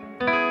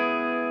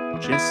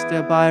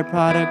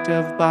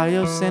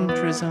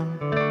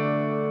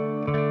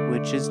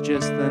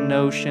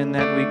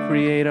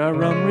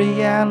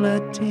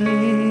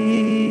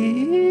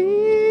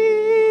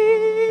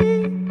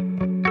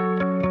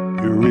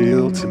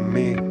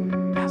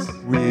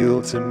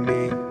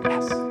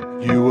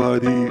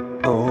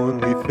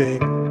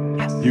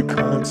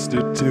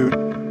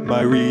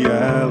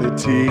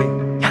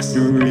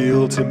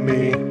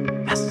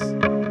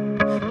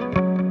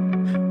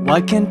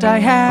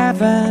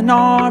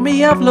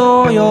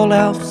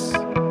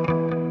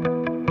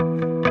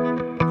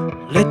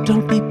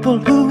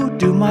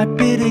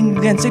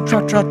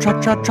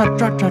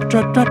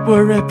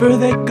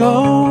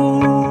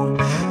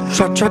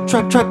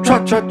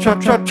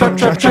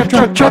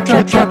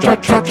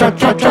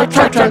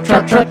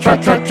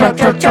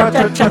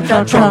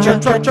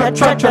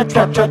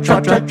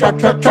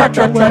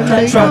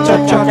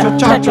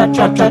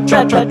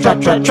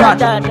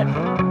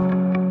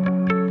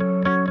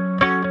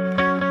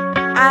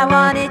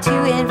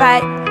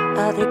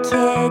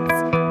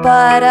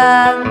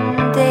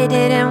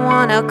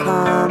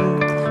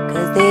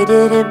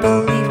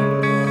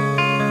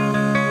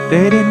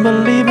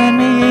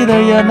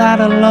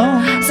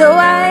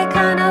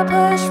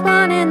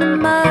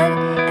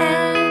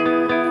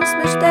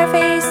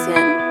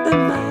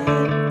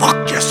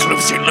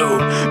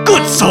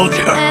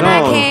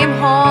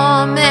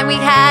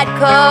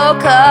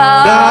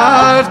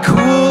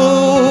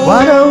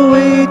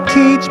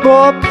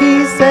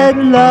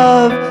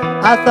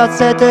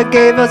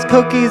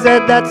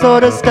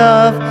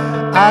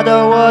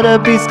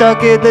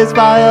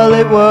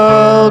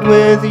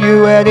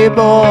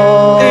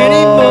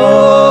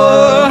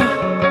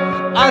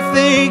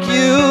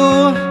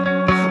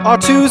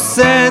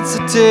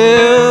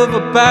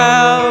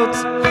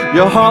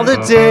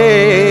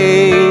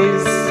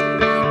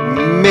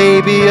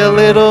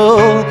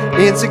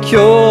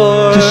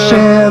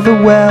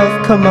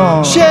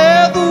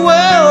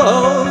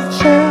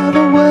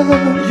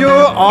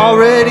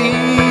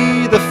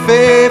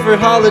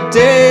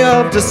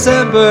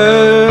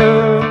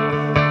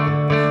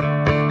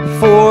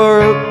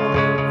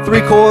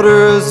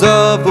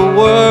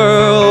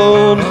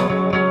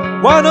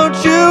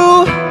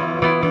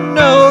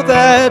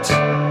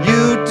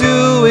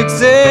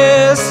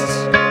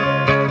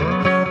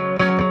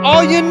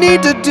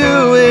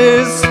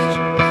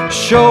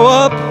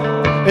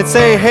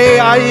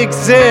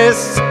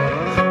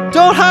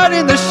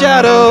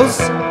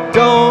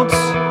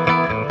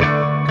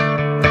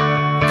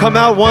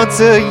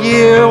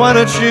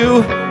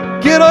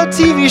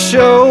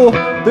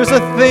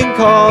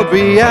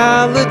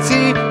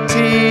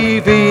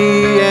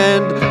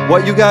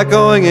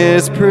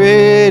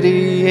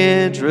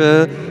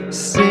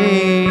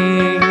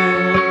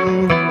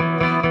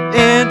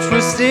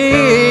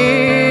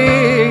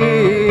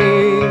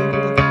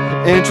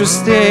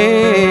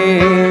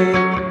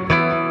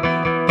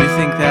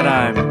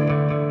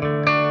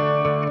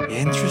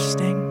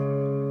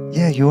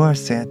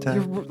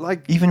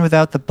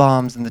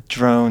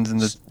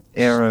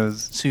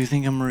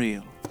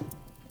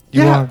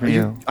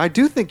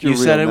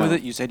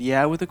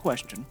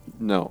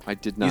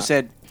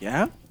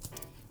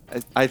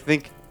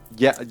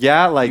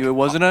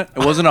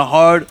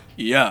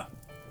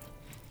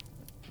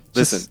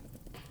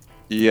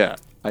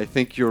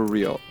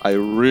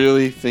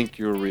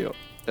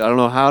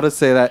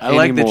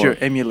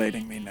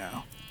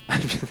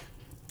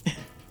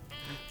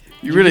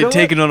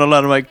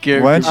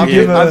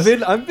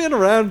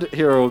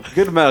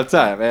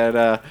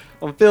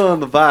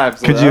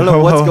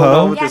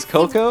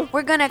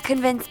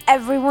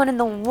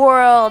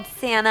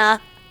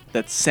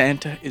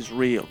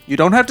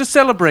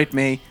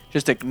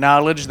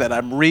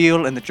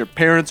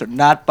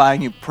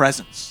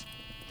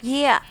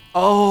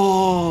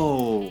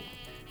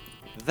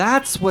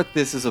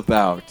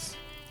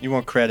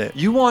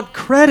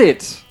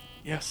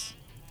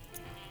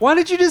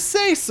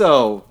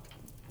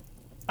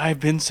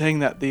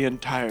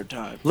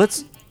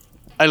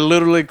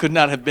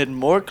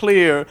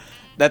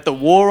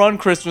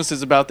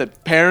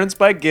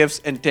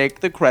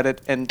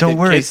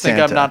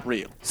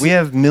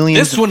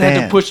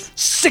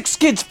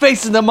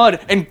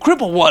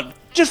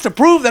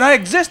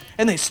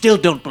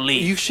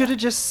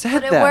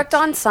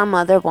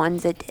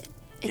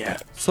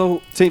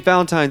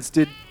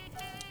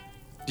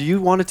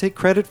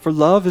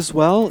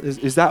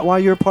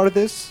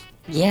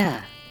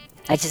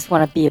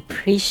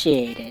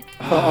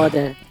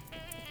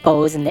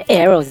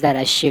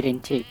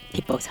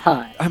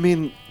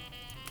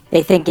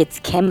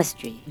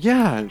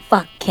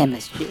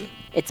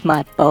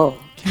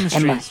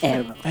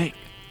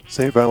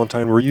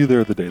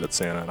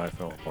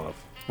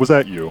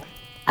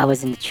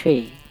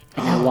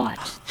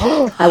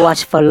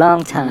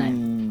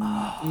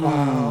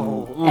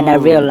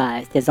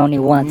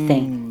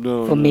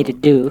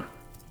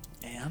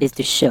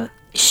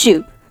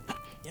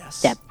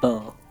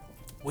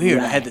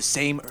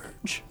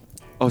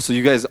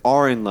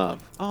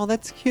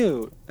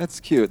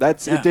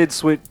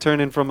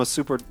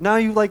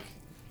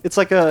 It's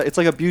like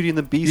a Beauty and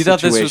the Beast. You thought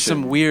this situation. was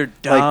some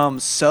weird Dom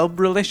sub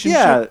relationship?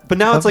 Yeah, but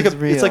now it's Love like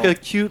is it's like real. a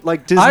cute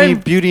like Disney I'm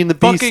Beauty and the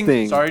Beast fucking,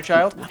 thing. Sorry,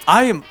 child.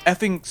 I am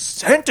effing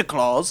Santa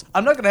Claus.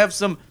 I'm not gonna have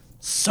some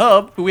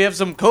sub who we have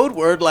some code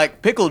word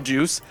like pickle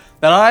juice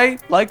that I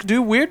like to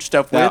do weird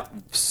stuff with.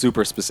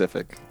 Super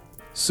specific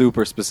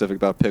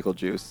about pickle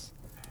juice.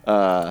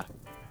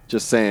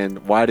 Just saying,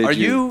 why did Are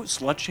you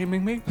slut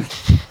shaming me?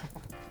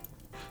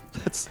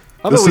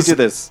 How about we do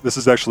this? This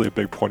is actually a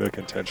big point of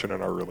contention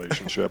in our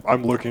relationship.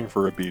 I'm looking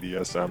for a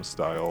BDSM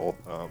style.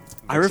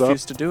 I mix-up.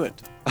 refuse to do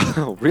it.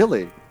 Oh,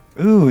 really?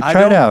 Ooh, I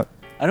try it don't- out.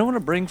 I don't want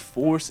to bring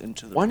force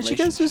into the Why don't you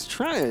guys relationship. just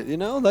try it? Open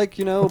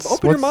your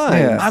what's- mind.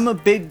 yeah. I'm a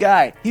big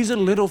guy. He's a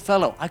little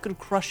fellow. I could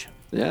crush him.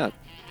 Yeah.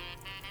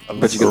 But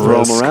That's you can the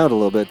throw them risk. around a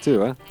little bit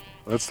too, huh?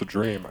 That's the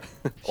dream.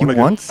 He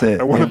wants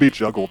it. I want to yeah. be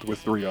juggled with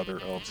 3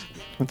 other elves.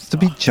 Wants to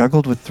be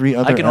juggled with 3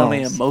 other I can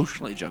only elves.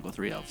 emotionally juggle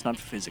 3 elves, not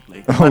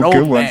physically. Oh, I'm an good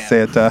old one, man.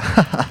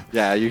 Santa.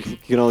 Yeah, you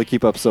can only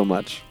keep up so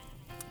much.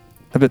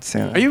 I bet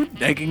Santa. Are you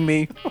negging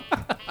me?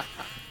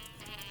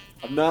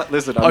 I'm not.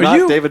 Listen, Are I'm not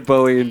you- David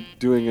Bowie and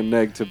doing a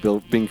neg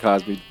to Bing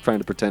Cosby, trying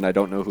to pretend I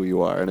don't know who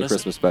you are in a Listen.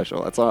 Christmas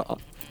special. That's all.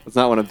 That's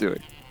not what I'm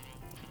doing.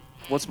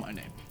 What's my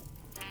name?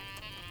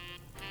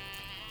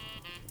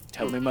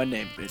 Tell me my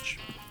name, bitch.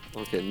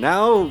 Okay,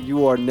 now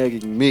you are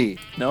negging me.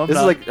 No, I'm this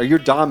not. is like, are you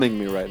doming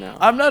me right now?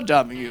 I'm not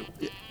doming you.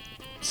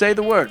 Say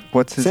the word.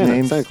 What's his Santa,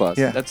 name? Santa Claus.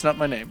 Yeah. That's not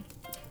my name.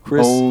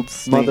 Chris, Old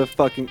snake.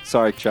 motherfucking,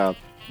 sorry, child,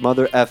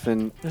 mother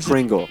effing There's a-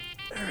 Pringle.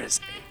 There is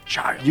a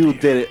child. You here.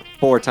 did it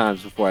 4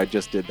 times before I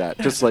just did that.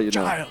 There's Just to let a you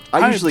know. child. I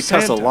I'm usually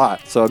cuss a Santa.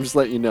 lot, so I'm just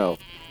letting you know.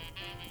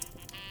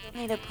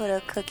 You need to put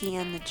a cookie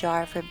in the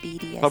jar for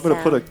BDSM. I'm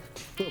gonna put a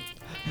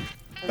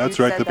That's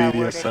You right, said the that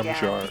word BDSM again.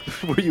 jar.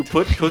 where you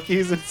put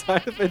cookies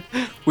inside of it.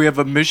 We have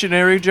a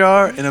missionary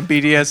jar and a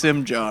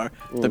BDSM jar.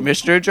 The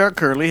missionary jar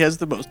currently has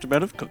the most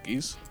amount of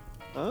cookies.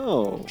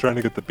 Oh, Trying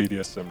to get the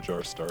BDSM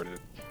jar started.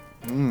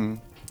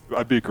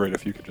 I'd be great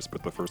if you could just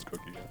put the first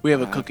cookie in. We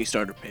have a cookie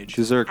starter page.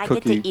 is there a I get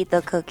cookie? to eat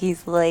the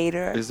cookies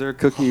later. Is there a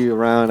cookie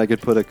around? I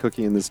could put a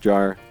cookie in this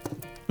jar.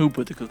 Who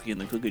put the cookie in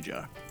the cookie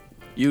jar?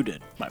 You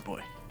did, my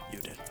boy. You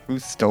did. Who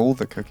stole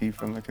the cookie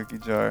from the cookie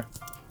jar?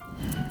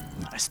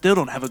 I still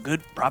don't have a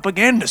good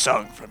propaganda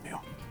song from you.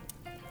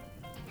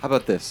 How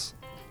about this?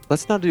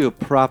 Let's not do a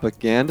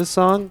propaganda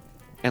song,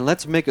 and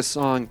let's make a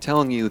song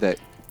telling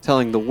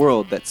the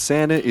world that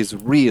Santa is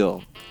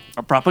real.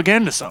 A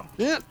propaganda song.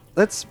 Yeah,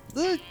 let's.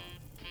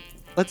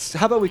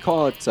 How about we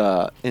call it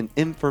an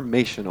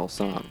informational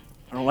song?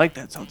 I don't like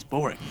that. Sounds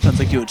boring. Sounds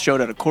like you would show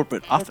it at a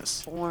corporate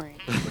office. Boring.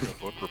 Like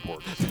a book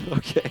report.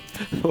 Okay,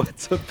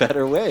 what's a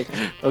better way?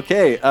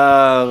 Okay,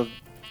 I'm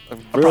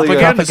really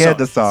propaganda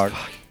Propaganda song.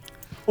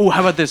 Oh,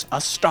 how about this?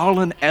 A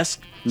Stalin-esque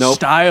Nope.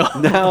 style.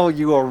 Now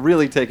you are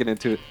really taking it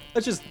to.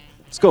 Let's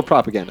go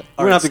propaganda.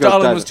 All We're right, not gonna go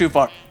Stalin dive was in. too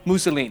far.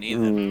 Mussolini,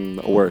 then.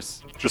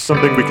 Worse. Just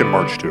something we can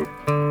march to.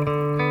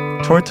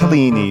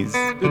 Tortellinis.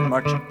 Good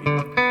marching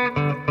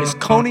beat. Is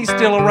Coney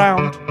still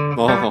around?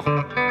 Oh,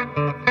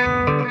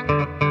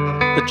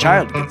 The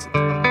child gets it.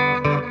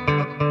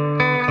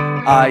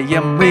 I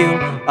am real.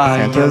 I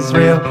Santa's am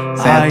real.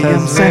 I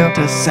am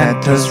Santa.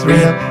 Santa's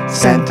real.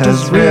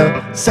 Santa's real.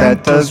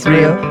 Santa's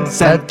real.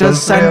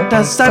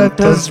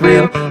 Santa's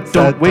real.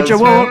 Don't wage a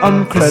war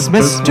on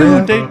Christmas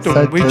today.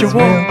 Don't wage a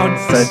war on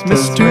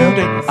Christmas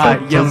today. I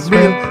am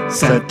real.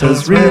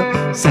 Santa's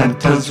real.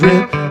 Santa's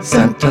real.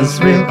 Santa's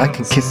real. I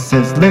can kiss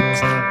his lips,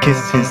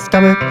 kiss his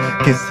stomach,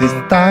 kiss his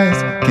thighs,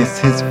 kiss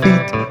his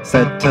feet.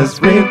 Santa's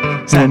real.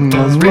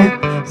 Santa's real.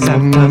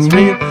 Santa's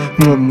real.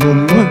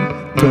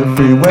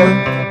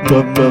 Everywhere.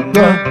 Blah blah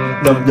blah.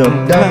 Love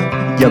love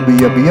love. Yummy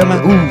yummy yummy.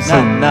 Ooh, Na so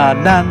na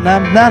na na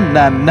na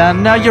na na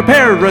na. Your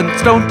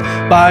parents don't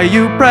buy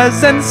you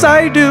presents.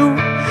 I do.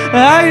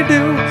 I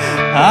do.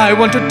 I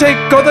want to take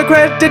all the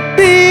credit.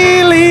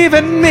 Believe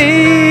in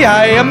me.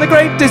 I am the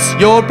greatest.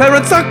 Your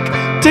parents suck.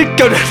 Take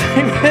out a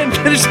knife and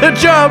finish the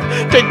job.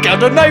 Take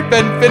out a knife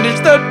and finish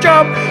the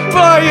job.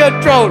 Fly a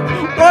drone.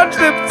 Watch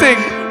them sing.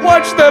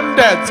 Watch them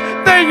dance.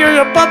 They are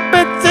your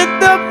puppets in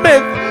the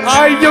myth.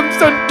 I am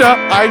Santa.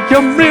 I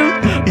am real.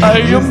 I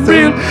am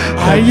real.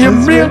 I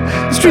am real.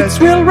 The streets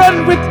will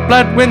run with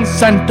blood when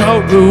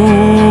Santa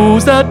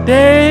rules the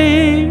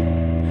day.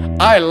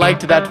 I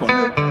liked that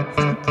one.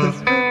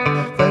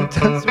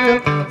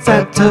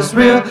 Santa's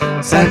real.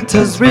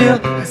 Santa's real.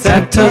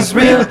 Santa's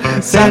real.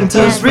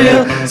 Santa's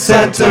real.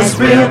 Santa's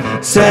real.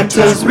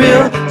 Santa's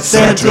real.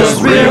 Santa's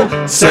real.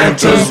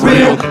 Santa's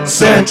real.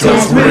 Santa's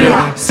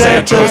real.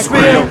 Santa's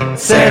real.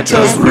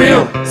 Santa's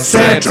real.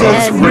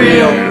 Santa's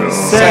real.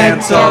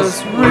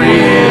 Santa's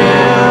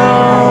real.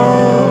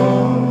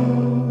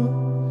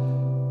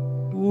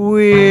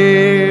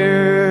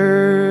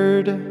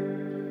 Weird.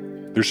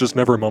 There's just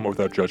never a moment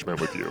without judgment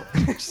with you.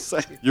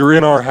 You're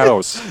in our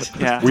house.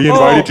 Yeah. We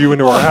invited you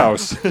into our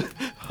house.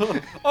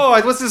 Oh,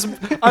 what's this?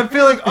 I'm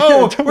feeling.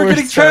 Oh, we're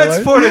getting Starlight.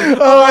 transported.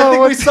 Oh, I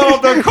think we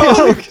solved our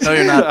calling. No,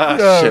 you're not.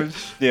 Shit.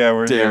 Yeah,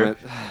 we're Damn here. it.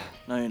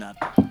 No, you're not.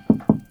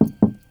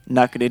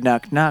 Knockity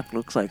knock knock.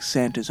 Looks like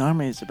Santa's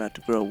army is about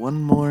to grow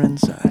one more in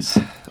size.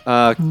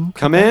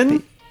 Come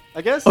in,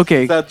 I guess.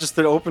 Okay. Is that just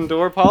an open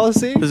door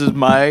policy? This is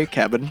my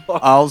cabin.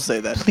 I'll say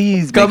that.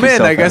 Please Come make in.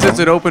 yourself I guess at it's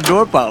an open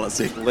door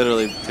policy.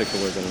 Literally took the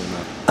words out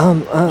of my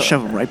mouth.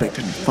 Shove them right back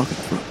to your fucking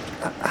throat.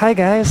 Hi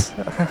guys.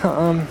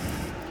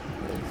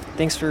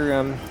 Thanks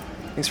for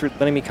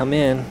letting me come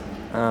in.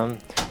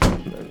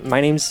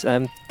 My name's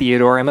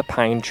Theodore. I'm a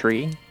pine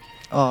tree.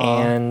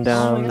 Aw, And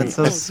that's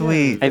so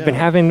sweet. I've been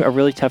having a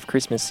really tough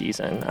Christmas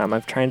season.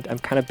 I've kind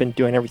of been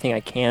doing everything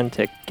I can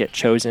to get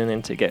chosen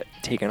and to get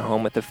taken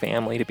home with the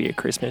family to be a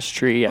Christmas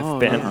tree. I've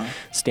been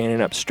standing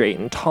up straight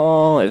and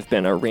tall. I've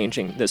been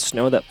arranging the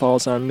snow that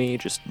falls on me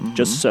just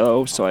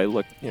so I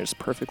look just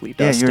perfectly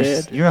Yeah,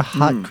 dusted. you're a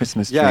hot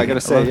Christmas tree. Yeah, I gotta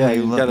say, love how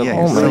you look. got a Yeah,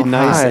 really you're so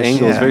nice hot.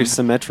 angles, Yeah. very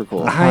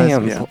symmetrical. I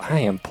Yeah.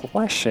 am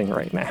blushing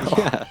right now.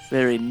 Yeah.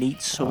 Very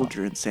neat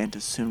soldier in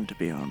Santa's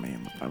soon-to-be army,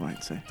 I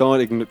might say. Don't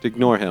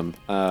ignore him.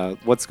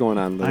 What's going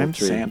on, little I'm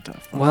tree? Santa.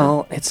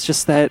 Well, it's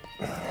just that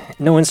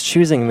no one's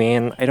choosing me,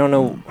 and I don't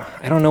know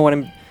what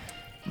I'm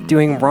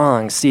doing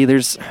wrong. See,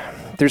 there's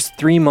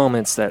 3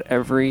 moments that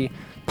every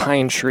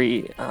pine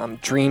tree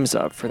dreams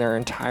of for their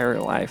entire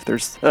life.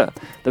 There's the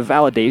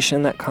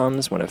validation that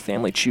comes when a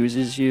family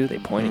chooses you. They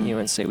point at you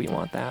and say, "We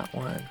want that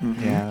one."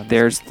 Yeah.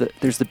 There's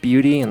the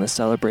beauty and the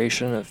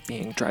celebration of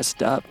being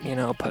dressed up.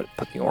 Put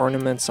the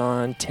ornaments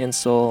on,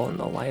 tinsel, and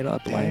the light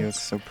up Yeah, you're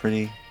lights. so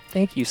pretty.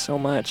 Thank you so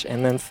much.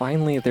 And then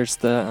finally, there's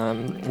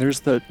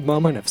the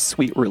moment of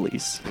sweet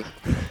release.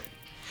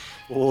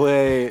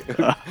 Wait.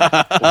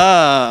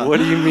 What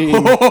do you mean?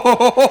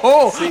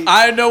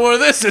 I know where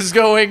this is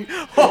going.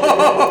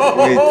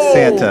 Wait,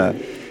 Santa.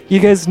 You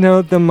guys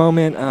know the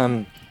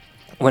moment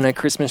when a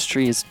Christmas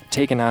tree is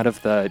taken out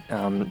of the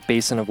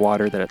basin of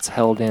water that it's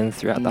held in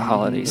throughout the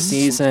holiday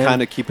season.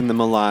 Kind of keeping them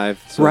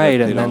alive. So Right,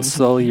 that they and then don't-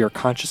 slowly your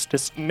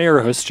consciousness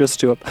narrows just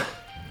to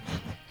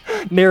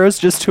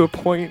a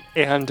point,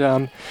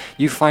 and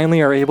you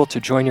finally are able to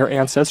join your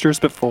ancestors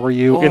before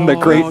you in the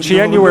great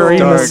January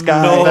in the Dark.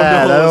 sky. No,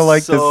 bad. I don't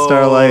like this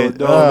starlight.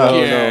 No, Oh,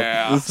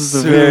 no. This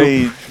is a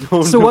very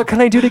So what can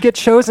I do to get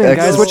chosen,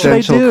 guys? What should I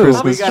existential do?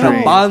 Christmas We got a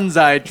tree.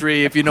 bonsai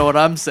tree, if you know what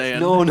I'm saying.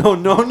 No.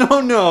 Not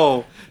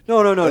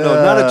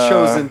a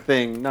chosen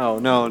thing.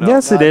 No.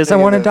 Yes, it Not is. I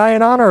any want to of die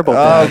an honorable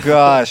Oh death.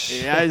 gosh.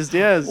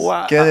 Yes.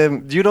 Wow. Get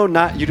him. You don't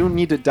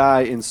need to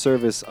die in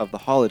service of the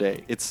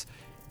holiday. It's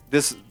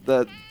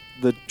the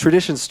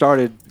tradition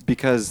started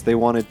because they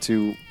wanted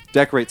to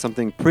decorate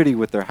something pretty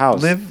with their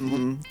house. Live.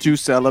 To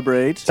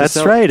celebrate. That's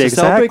cel- right, to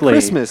celebrate exactly.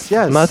 Christmas,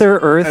 yes. Mother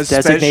Earth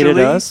designated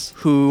Especially us.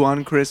 who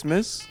on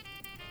Christmas?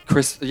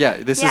 This Yeah,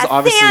 is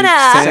obviously Santa.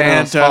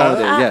 Santa's Santa.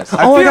 holiday. Yes.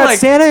 I Oh my feel God, like-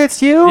 Santa,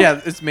 it's you? Yeah,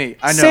 it's me.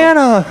 I know.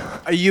 Santa.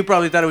 You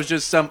probably thought it was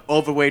just some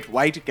overweight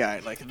white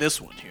guy like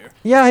this one here.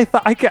 Yeah, I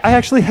thought I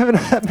actually I'm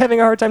having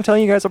a hard time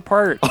telling you guys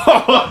apart.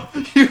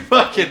 You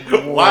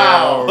fucking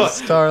wow.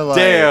 Starlight.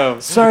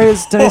 Damn. Sorry,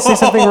 did I say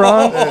something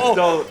wrong?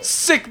 Don't-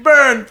 Sick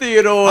burn,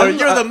 Theodore. I'm-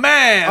 You're the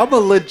man. I'm a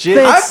legit.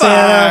 Thanks,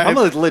 Santa. I'm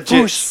a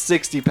legit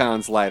 60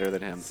 pounds lighter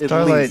than him. At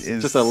Starlight least.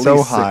 is Just at so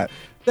least hot.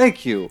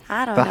 Thank you.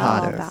 I don't The know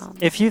hottest. about.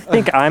 If you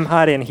think I'm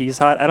hot and he's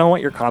hot, I don't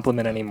want your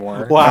compliment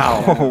anymore.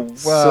 Wow. Oh, wow,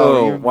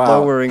 So, you're wow.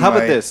 lowering How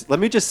about my- this? Let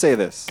me just say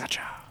this.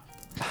 Gotcha.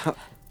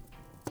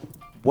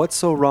 What's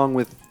so wrong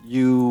with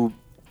you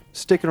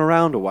sticking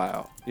around a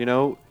while?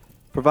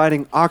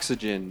 Providing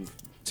oxygen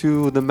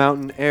to the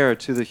mountain air,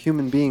 to the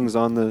human beings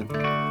on the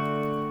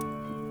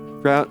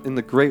ground in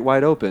the great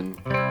wide open.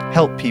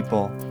 Help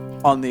people.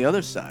 On the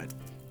other side,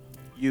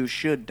 you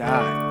should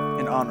die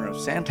in honor of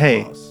Santa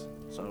Hey. Claus.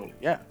 So,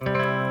 yeah.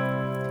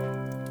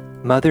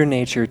 Mother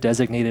Nature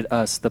designated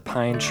us, the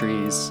pine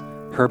trees,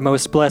 her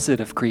most blessed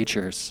of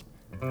creatures.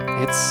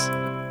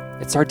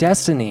 It's our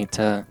destiny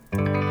to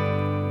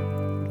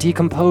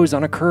decompose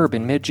on a curb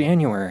in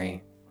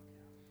mid-January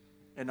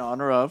In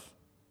honor of.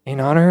 in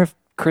honor of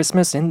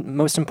Christmas and,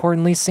 most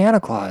importantly, Santa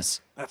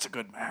Claus. That's a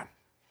good man.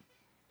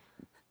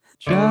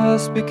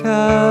 Just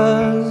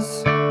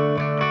because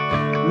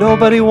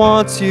nobody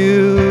wants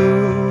you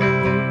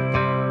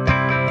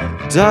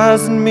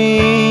doesn't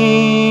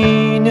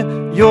mean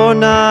you're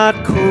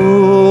not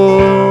cool.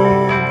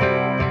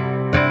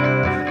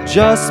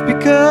 Just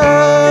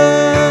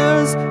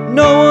because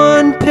no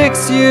one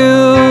picks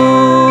you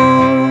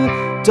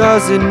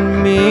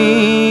doesn't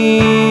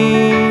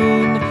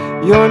mean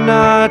you're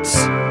not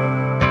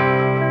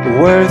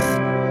worth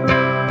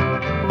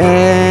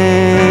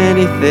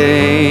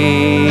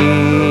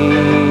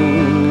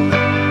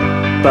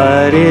anything.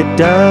 But it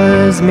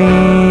does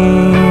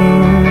mean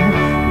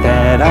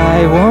that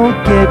I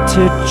won't get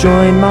to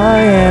join my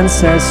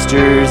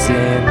ancestors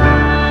in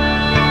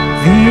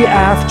the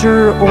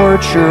after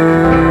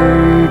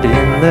orchard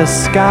in the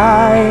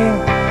sky.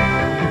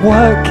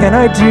 What can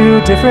I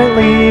do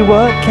differently?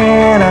 What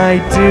can I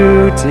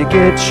do to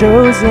get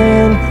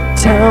chosen?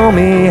 Tell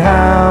me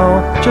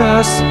how.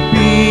 Just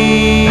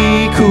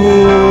be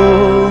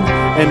cool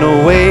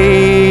and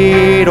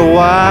wait a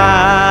while,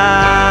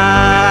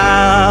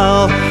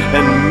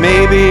 and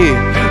maybe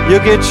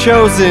you'll get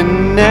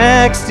chosen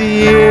next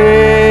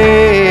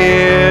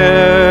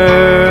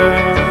year.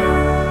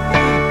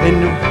 And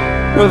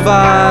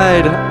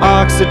provide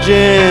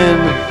oxygen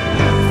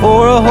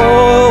for a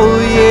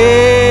whole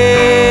year.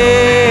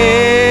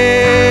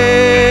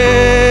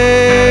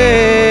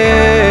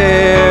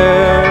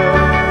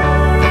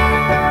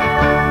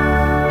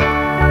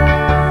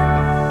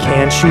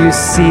 Can't you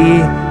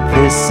see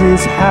this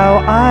is how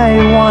I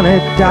wanna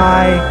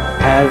die?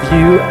 Have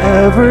you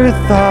ever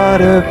thought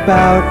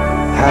about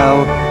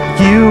how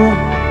you,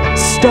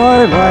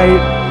 Starlight,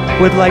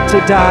 would like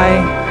to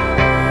die?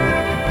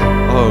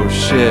 Oh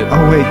shit.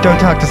 Oh wait, don't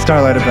talk to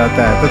Starlight about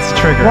that. That's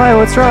trigger. Why?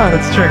 What's wrong?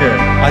 That's trigger.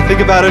 I think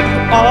about it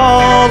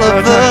all of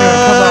Don't the talk to him,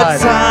 come on.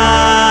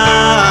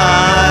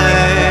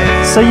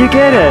 time. So you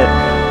get it.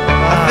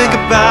 I think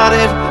about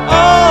it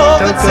all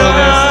the Don't go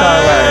there,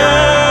 time.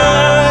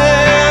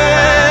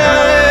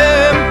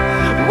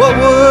 What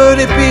would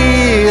it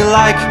be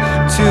like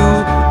to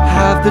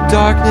have the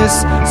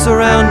darkness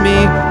surround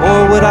me,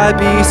 or would I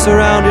be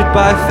surrounded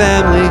by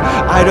family?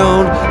 I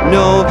don't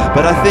know,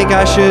 but I think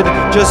I should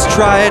just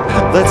try it.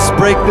 Let's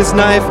break this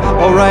knife.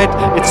 Alright,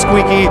 it's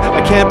squeaky,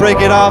 I can't break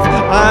it off.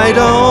 I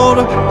don't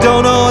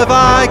know if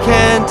I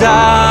can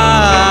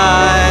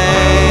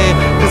die,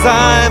 'cause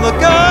I'm a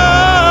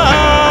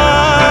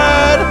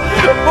god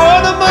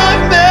born among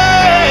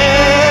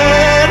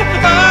men.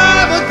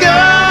 I'm a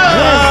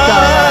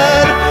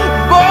god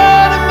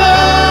born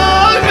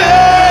among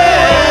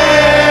men.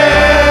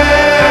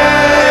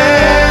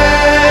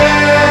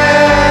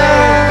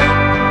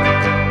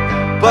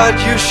 But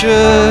you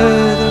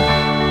should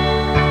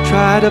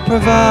try to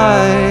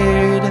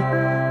provide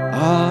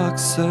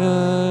oxygen,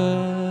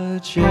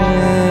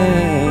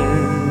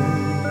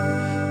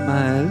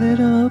 my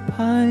little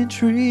pine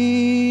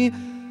tree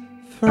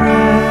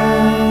friend.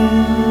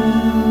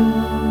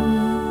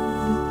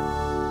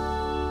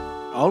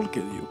 I'll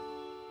kill you.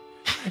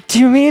 Do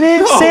you mean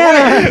it,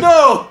 Santa?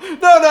 No!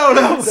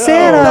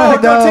 Santa,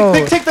 no.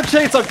 Take the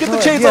chainsaw. Get the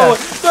chainsaw.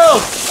 No!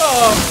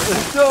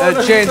 That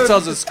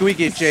chainsaw's a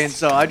squeaky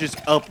chainsaw. I just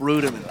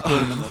uproot him and put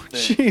him in the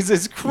thing.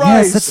 Jesus Yes,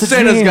 Christ. that's the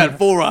Santa's dream. got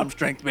forearm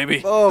strength,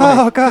 baby.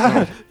 Oh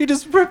god. He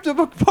just ripped him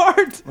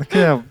apart. Look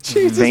at how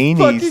Jesus veiny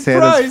fucking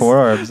Santa's Christ.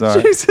 forearms are.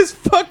 Jesus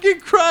fucking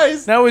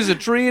Christ. Now he's a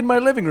tree in my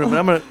living room, and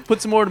I'm gonna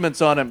put some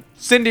ornaments on him.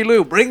 Cindy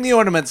Lou, bring the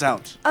ornaments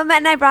out.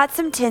 And I brought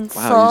some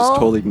tinsel. Wow, you just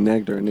totally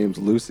negged her. Her name's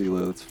Lucy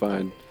Lou. It's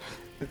fine.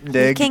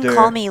 You can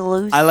call me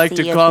Lucy. I like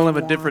to if call you him a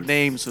want. different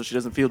name so she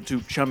doesn't feel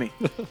too chummy.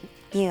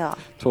 Yeah.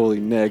 Totally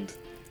negged.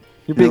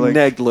 You're being like-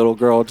 negged, little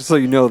girl, just so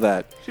you know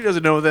that. She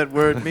doesn't know what that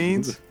word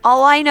means.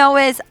 All I know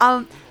is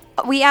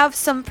we have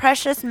some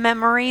precious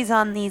memories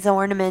on these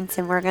ornaments,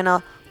 and we're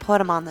gonna put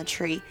them on the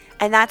tree.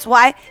 And that's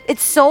why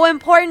it's so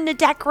important to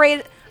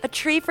decorate a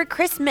tree for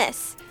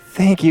Christmas.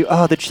 Thank you.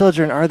 Oh, the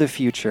children are the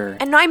future.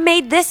 And I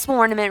made this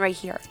ornament right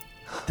here.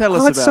 Tell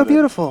us Oh, about it's so it.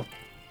 beautiful.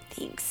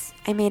 Thanks.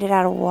 I made it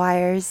out of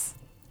wires.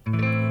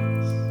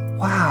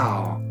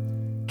 Wow.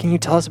 Can you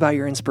tell us about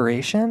your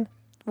inspiration?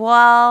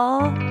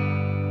 Well,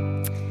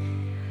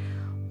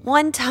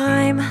 one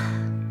time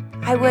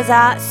I was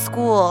at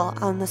school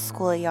on the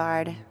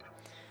schoolyard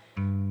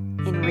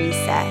in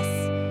recess,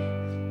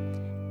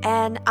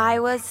 and I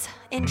was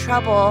in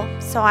trouble,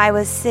 so I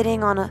was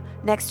sitting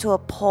next to a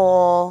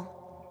pole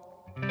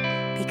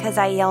because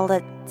I yelled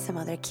at some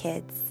other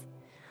kids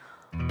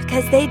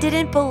because they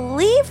didn't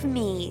believe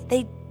me.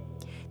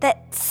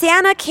 That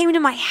Santa came to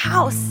my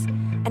house,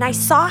 and I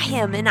saw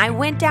him, and I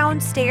went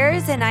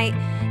downstairs, and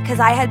because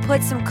I had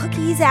put some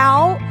cookies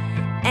out,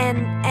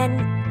 and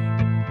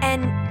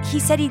he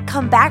said he'd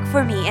come back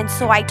for me, and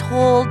so I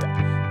told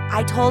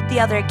the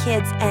other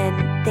kids,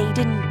 and they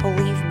didn't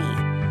believe me,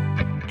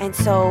 and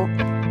so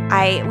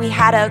we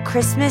had a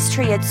Christmas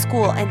tree at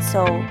school, and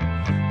so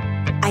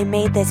I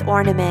made this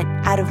ornament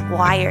out of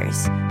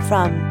wires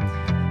from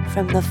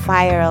the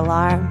fire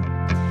alarm.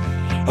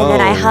 And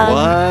then I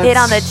hung it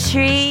on the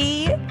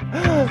tree.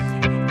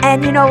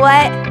 And you know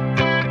what?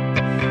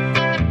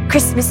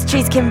 Christmas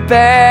trees can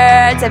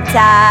burn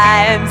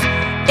sometimes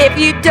if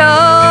you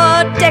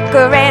don't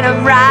decorate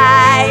them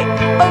right.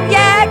 Oh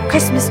yeah,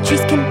 Christmas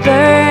trees can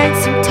burn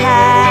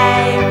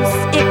sometimes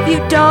if you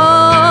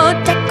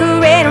don't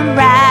decorate them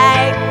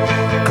right.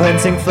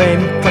 Cleansing flame,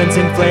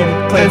 cleansing flame,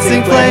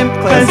 Cleansing flame,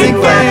 cleansing flame, cleansing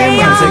flame,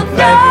 cleansing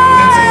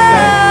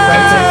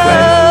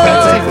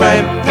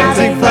flame,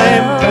 cleansing flame, cleansing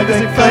flame,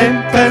 cleansing flame,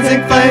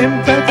 cleansing flame.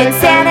 And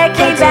Santa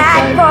came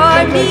back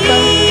for me.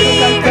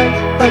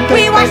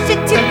 We watched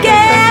it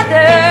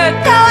together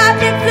go up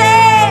in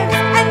flames,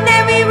 and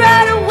then we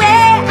rode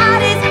away on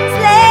his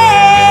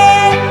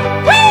sleigh.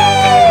 Woo!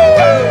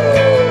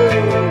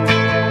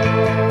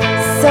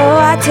 So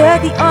I took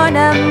the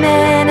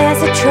ornament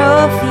as a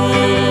Trophy.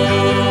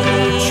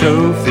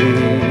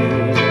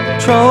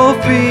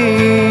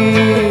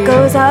 It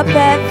goes up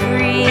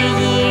every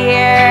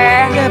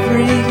year.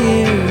 Every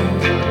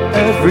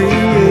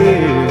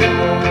year.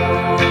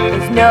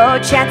 There's no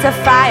chance of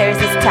fires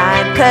this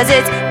time, 'cause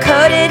it's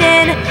coated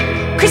in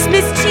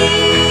Christmas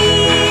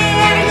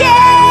cheer.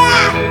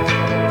 Yeah!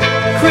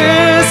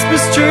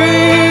 Christmas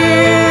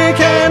tree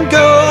can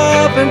go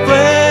up in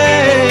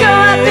flames. Go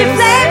up in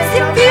flames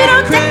if you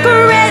don't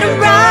decorate it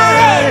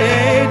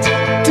right.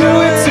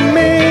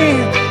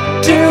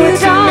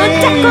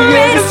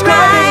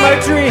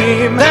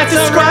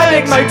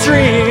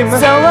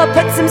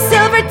 put some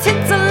silver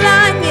tinsel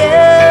on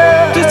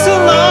you.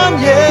 Tinsel on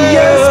you.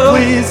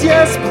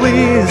 Yes,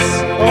 please.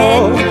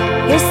 And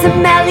here's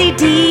some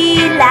LED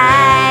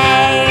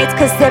lights,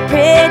 'cause they're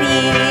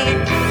pretty.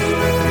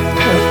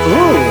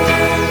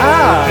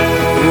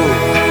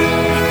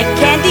 And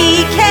candy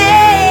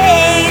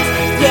canes,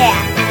 yeah.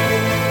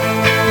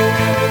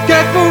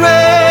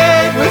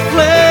 Decorate with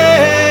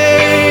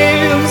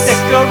flames.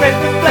 Decorate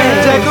the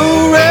flames.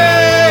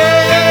 Decorate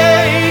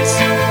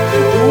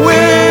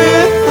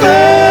with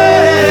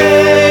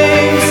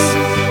flames.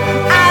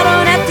 I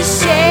don't have to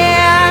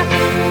share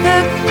the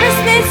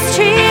Christmas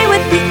tree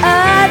with the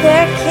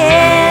other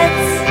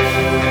kids,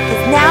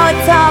 'cause now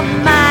it's all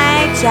my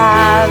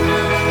job.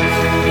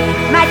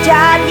 My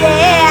job,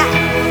 yeah,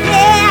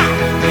 yeah,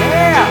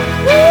 Yeah.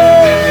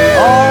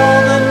 woo! All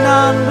the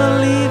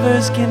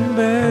non-believers can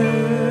burn.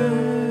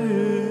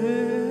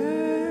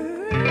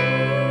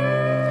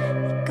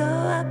 Go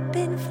up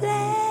in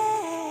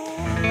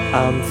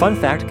flames. Fun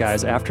fact,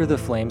 guys, after the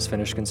flames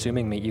finish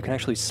consuming me, you can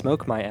actually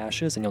smoke my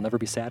ashes and you'll never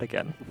be sad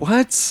again.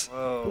 What?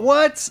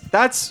 What?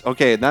 That's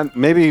okay. That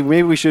maybe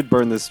we should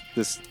burn this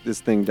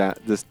thing down.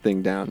 This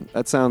thing down.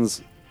 That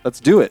sounds. Let's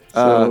do it.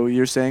 So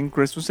you're saying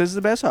Christmas is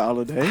the best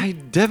holiday? I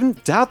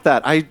didn't doubt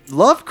that. I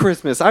love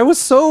Christmas. I was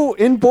so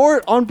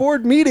on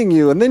board meeting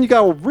you, and then you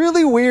got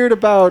really weird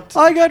about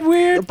I got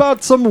weird.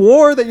 about some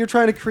war that you're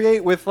trying to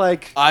create with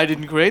like. I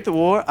didn't create the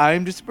war.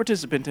 I'm just a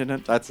participant in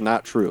it. That's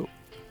not true.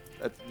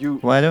 That's you.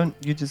 Why don't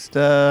you just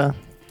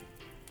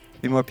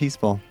be more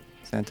peaceful,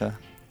 Santa?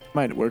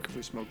 Might work if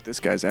we smoked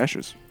this guy's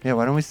ashes. Yeah,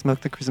 why don't we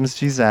smoke the Christmas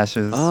tree's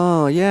ashes?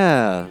 Oh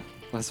yeah.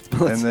 Let's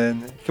and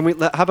then can we?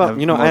 How about have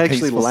you know? more I actually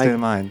peaceful state like of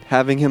mind.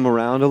 having him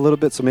around a little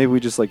bit, so maybe we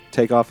just like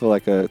take off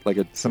like a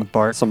Some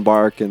bark. some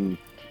bark and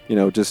you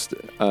know just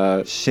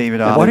Shave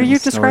it off. What are and you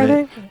snort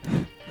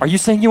describing? Are you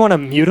saying you want to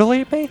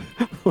mutilate me?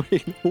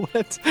 wait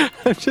what?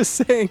 I'm just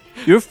saying.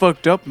 You're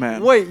fucked up,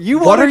 man. Wait, you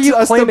What are wanted you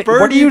us to claiming?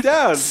 burn What are you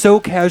down? so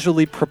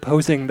casually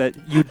proposing that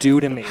you do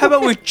to me? How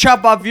about we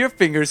chop off your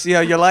finger, see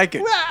how you like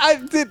it? Well, I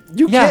did.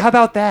 You Yeah, can't. how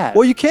about that?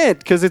 Well, you can't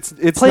because it's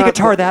Play not-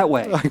 guitar that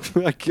way.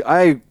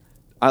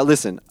 I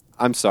listen.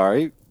 I'm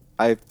sorry.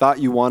 I thought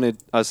you wanted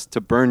us to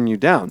burn you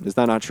down. Is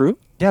that not true?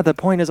 Yeah, the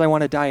point is I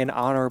want to die an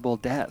honorable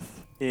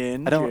death.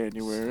 In I don't-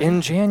 January.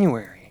 In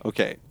January.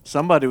 Okay.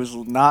 Somebody was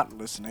not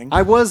listening.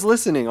 I was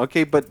listening.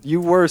 Okay, but you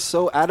were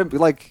so adamant.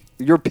 Like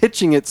you're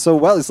pitching it so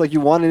well. It's like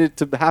you wanted it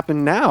to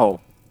happen now.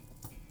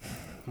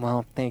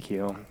 Well, thank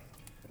you.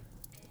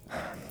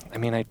 I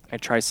mean, I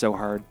try so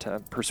hard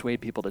to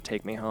persuade people to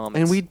take me home.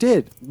 And It's- we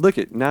did. Look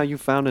it. Now you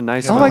found a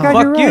nice. Oh my God,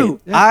 Fuck you're you.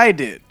 right. Yeah. I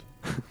did.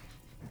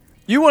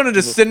 You wanted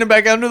to send him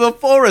back out into the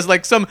forest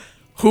like some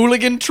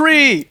hooligan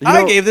tree.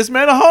 I know, gave this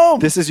man a home.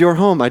 This is your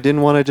home. I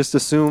didn't want to just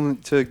assume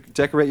to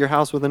decorate your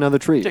house with another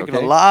tree. Taking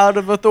okay? a lot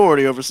of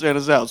authority over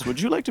Santa's house. Would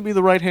you like to be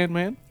the right-hand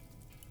man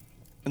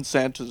in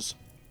Santa's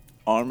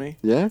army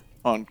Yeah.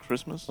 on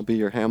Christmas? I'll be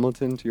your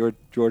Hamilton to your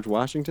George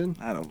Washington.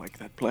 I don't like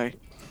that play.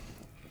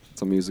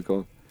 It's a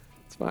musical.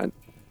 It's fine.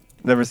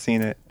 Never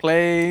seen it.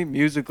 Play,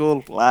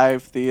 musical,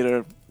 live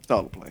theater. It's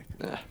all a play.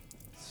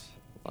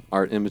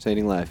 Art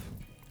imitating life.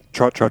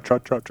 Trot, trot,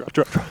 trot, trot, trot,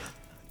 trot.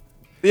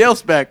 The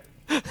elf's back.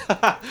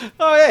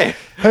 Oh hey.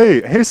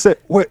 Hey,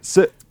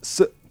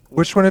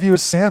 which one of you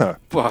is Santa?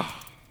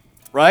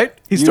 Right?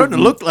 He's You- starting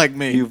to look like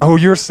me. you- Oh,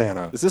 you're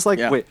Santa. Is this like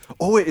Yeah. wait?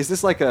 Oh wait, is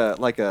this like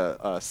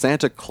a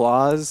Santa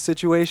Claus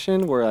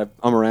situation where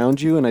I'm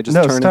around you and I just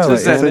No, turn Starlight. into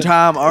Is that Santa? the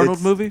Tom Arnold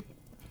it's- movie?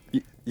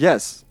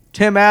 Yes.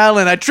 Tim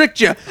Allen, I tricked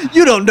you.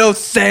 You don't know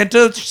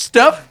Santa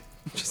stuff.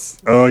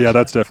 Oh, yeah,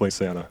 that's definitely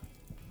Santa.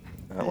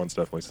 That one's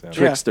definitely Santa.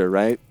 Trickster,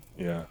 right?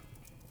 Yeah.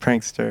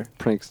 Prankster.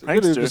 Prankster.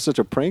 Prankster. You're just such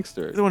a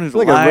prankster. The one who's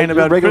You're lying a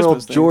about regular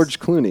Christmas old George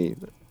Clooney.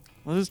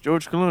 Well, this is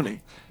George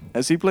Clooney.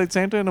 Has he played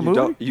Santa in a You,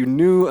 movie? you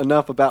knew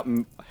enough about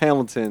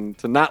Hamilton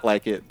to not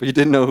like it, but you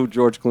didn't know who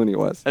George Clooney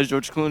was. Has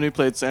George Clooney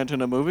played Santa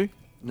in a movie?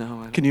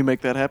 No. Can you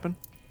make that happen?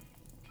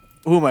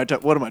 What am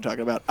I talking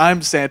about?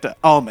 I'm Santa.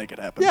 I'll make it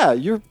happen. Yeah,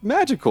 you're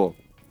magical.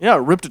 Yeah, I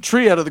ripped a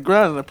tree out of the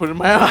ground and I put it in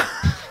my house.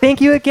 Thank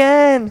you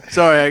again.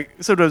 Sorry,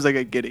 sometimes I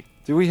get giddy.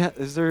 Do we?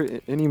 Is there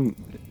any?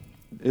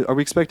 Are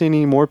we expecting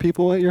any more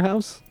people at your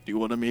house? Do you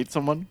want to meet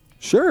someone?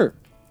 Sure.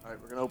 All right,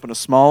 we're going to open a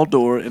small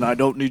door and I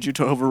don't need you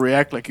to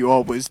overreact like you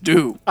always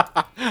do.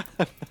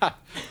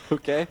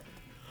 Okay.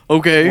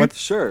 Okay? What?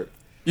 Sure.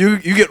 You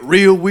get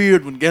real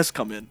weird when guests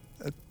come in.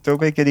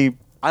 Don't make any.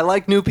 I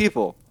like new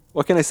people.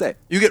 What can I say?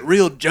 You get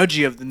real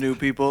judgy of the new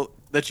people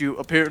that you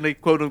apparently,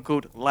 quote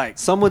unquote, like.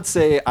 Some would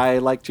say I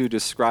like to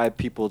describe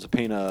people to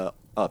paint a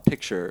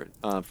picture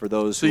for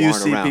those So who you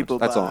aren't see around. people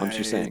That's all by I'm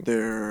just saying.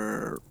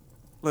 their,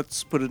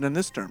 let's put it in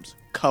this terms,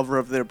 cover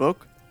of their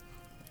book.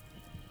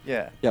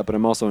 Yeah. Yeah, but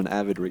I'm also an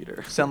avid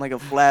reader. Sound like a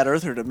flat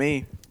earther to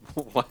me.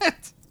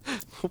 What?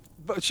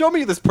 Show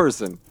me this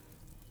person.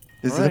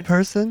 Is it Alright. a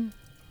person?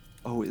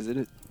 Oh, is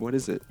it? What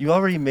is it? You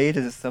already made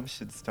an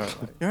assumption, Starlight.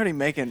 You're already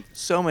making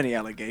so many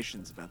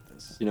allegations about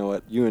this. You know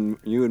what? You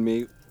and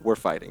me, we're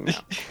fighting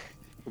now.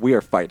 We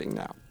are fighting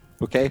now.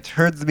 Okay?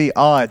 Turns me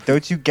on.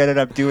 Don't you get it?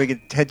 I'm doing it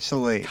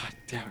intentionally.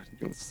 Damn it, you're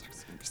gonna start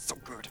saying be so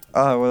good.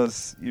 Oh, well,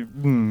 it's, you,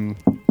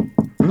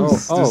 Oh,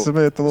 Just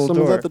somebody at the little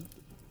someone's door. at the.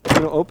 You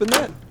gonna open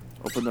that?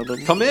 Open the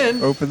little. Come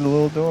in. Open the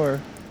little door.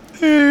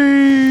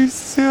 Hey,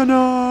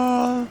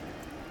 Santa.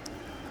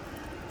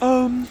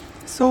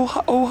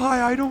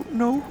 Hi, I don't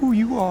know who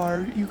you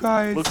are. You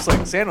guys. Looks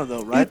like Santa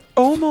though, right? It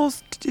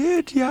almost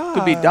did, yeah.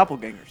 Could be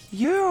doppelgangers.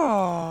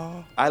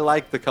 Yeah. I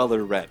like the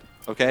color red.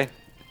 Okay.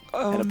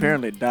 And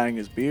apparently dyeing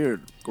his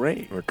beard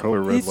gray. The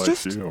color red it's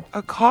likes just you.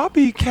 a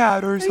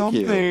copycat or Thank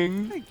you.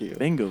 something. Thank you.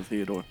 Bingo,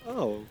 Theodore.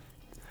 Oh.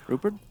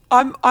 Rupert?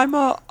 I'm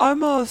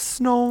a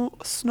snow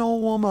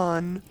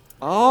woman.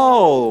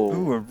 Oh.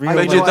 Ooh, a real I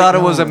bet know you I thought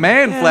it was a know.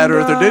 man, Flat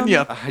Earther, didn't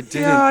you? I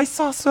didn't. Yeah, I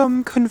saw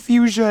some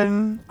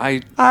confusion.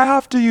 I. I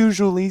have to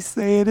usually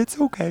say it. It's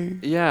okay.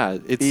 Yeah.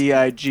 It's.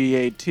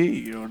 BIGAT,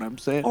 you know what I'm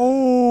saying?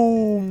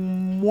 Oh,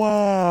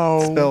 wow.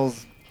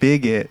 Spells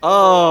bigot.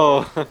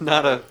 Oh,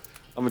 not a.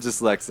 I'm a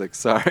dyslexic.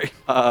 Sorry.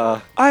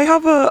 I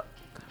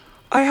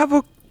have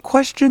a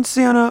question,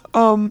 Santa.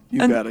 You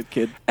and, got it,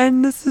 kid.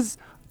 And this is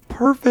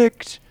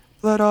perfect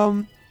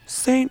that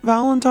Saint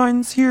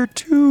Valentine's here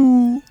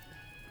too,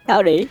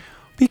 Howdy.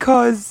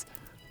 because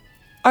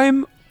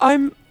I'm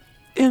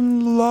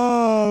in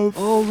love.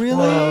 Oh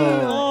really?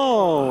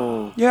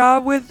 Oh. Yeah,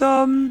 with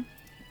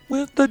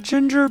the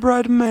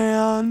gingerbread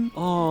man.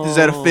 Oh. Does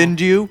that offend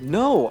you?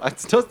 No.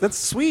 That's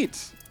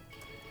sweet.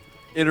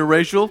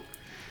 Interracial?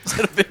 Does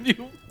that offend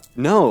you?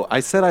 No, I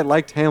said I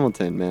liked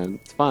Hamilton, man.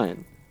 It's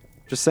fine.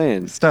 Just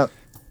saying. Stop.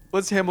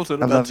 What's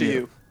Hamilton I about love to you.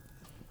 you?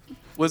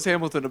 What's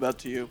Hamilton about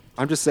to you?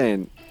 I'm just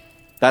saying.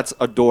 That's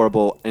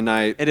adorable, and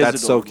It is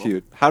that's so adorable.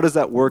 cute. How does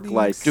that work?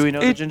 Like, Do we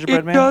know the It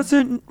gingerbread man?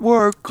 doesn't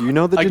work. do you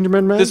know the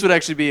gingerbread man? This would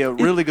actually be a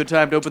really good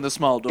time to open the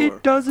small door.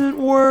 It doesn't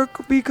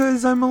work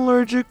because I'm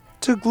allergic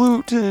to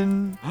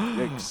gluten.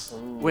 Yikes.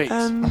 Wait,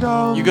 And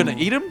you gonna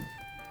eat him?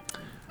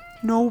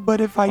 No,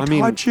 but if I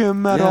mean, touch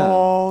him at yeah.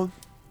 all,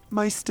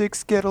 my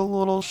sticks get a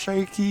little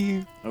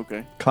shaky,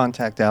 Okay.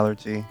 Contact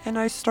allergy. and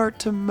I start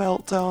to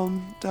melt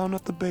down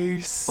at the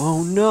base.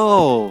 Oh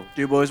no!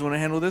 Do you boys want to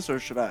handle this,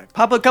 or should I?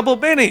 Pop a couple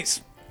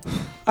bennies!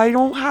 I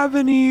don't have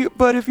any,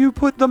 but if you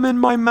put them in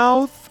my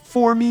mouth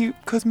for me,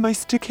 because my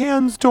stick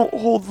hands don't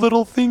hold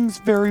little things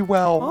very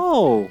well.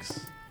 Oh,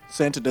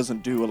 Santa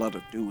doesn't do a lot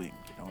of doing,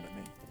 you know what I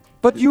mean?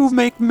 But you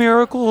make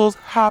miracles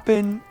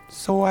happen,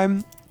 so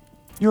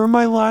you're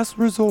my last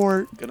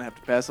resort. Gonna have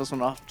to pass this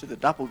one off to the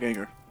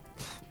doppelganger.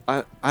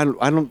 I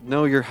don't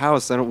know your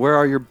house. Where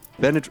are your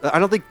Benadryl? I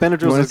don't think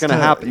Benadryl want is us going to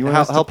happen. You want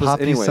us to Help us pop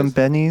you anyways. some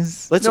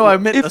bennies? Let's. No, I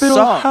meant If a it'll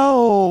song.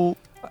 help.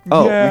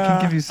 Oh, we We yeah.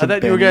 can give you I some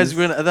thought you guys bennies.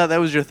 were gonna. I thought that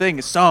was your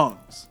thing.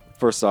 Songs.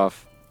 First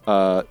off,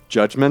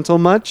 judgmental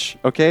much?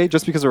 Okay,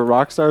 just because we're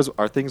rock stars,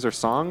 our things are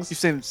songs. You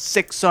sang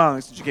 6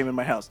 songs since you came in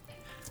my house.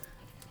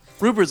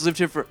 Rupert's lived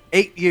here for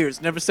 8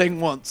 years, never sang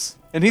once,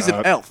 and he's an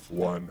Not elf.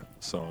 One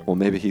song. Well,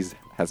 maybe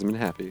hasn't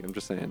been happy. I'm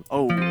just saying.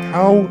 Oh,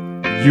 How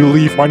you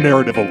leave my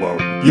narrative alone?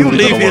 you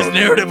leave leave it his alone.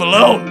 narrative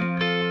alone.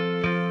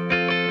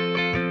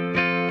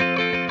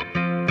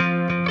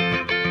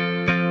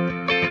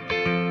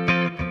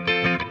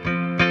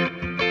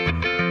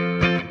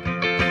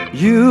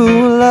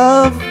 You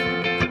love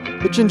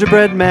the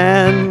gingerbread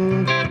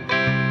man.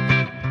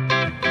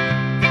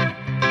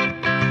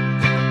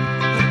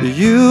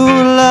 You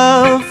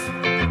love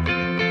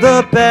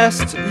the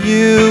best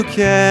you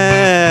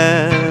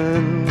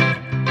can.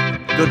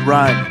 Good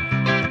rhyme.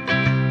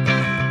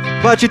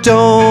 But you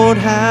don't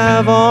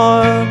have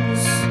arms.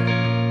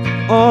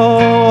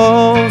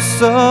 Oh,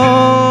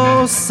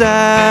 so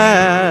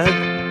sad.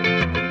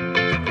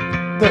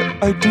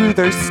 I do,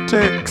 they're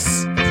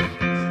sticks.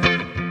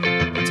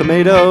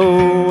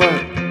 Tomato.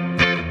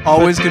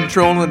 Always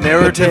controlling the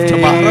narrative.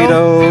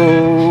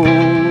 Tomato.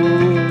 Potato.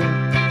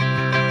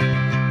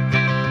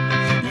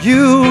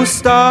 You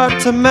start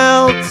to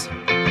melt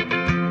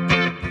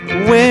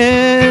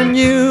when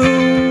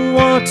you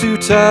want to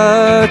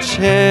touch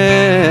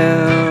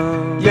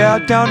him. Yeah,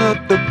 down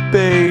at the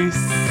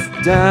base.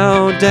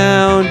 Down,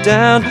 down,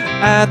 down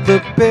at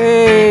the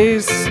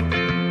base.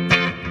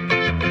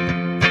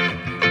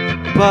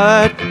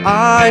 But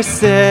I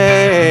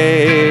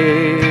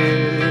say,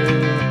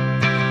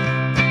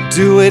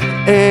 do it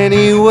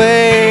anyway.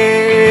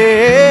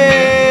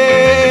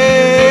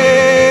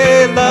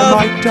 Love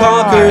might die.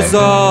 conquers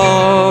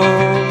all.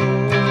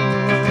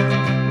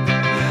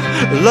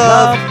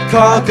 Love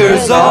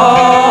conquers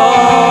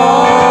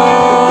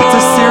all. It's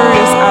a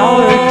serious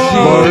allergy.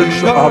 Large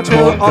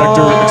optimal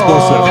vector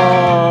explosive.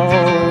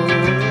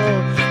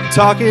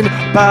 Talking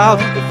about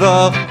the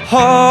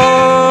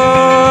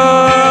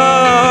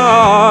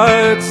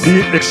hearts. The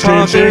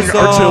exchanging Conquers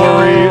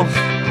artillery. all.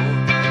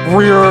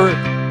 Rear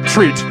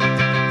treat.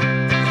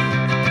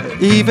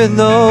 Even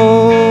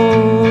though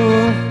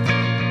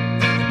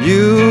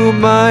you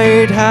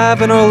might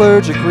have an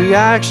allergic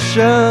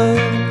reaction,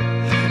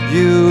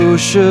 you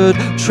should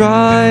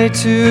try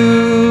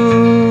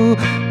to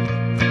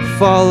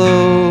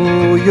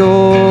follow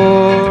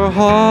your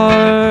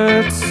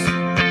heart.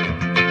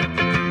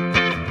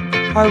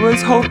 I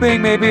was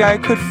hoping maybe I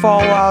could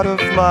fall out of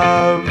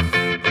love.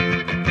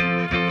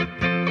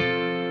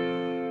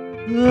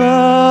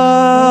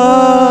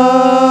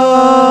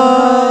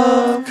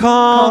 Love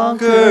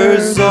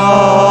conquers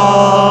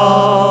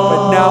all.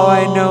 But now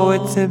I know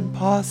it's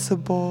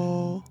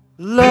impossible.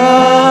 Love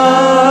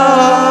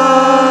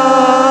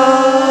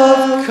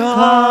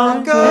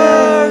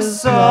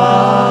conquers all.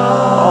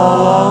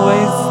 I'll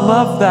always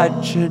love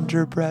that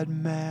gingerbread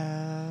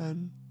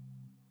man.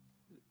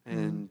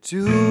 And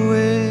do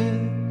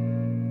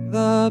it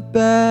the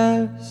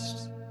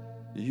best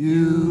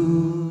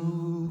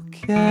you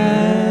can.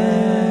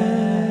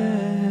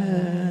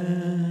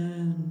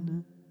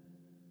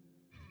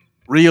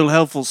 Real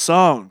helpful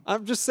song.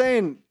 I'm just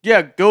saying.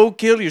 Yeah, go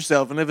kill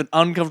yourself and live an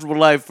uncomfortable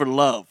life for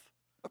love.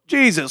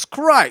 Jesus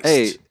Christ.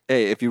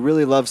 Hey, if you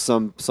really love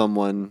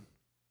someone,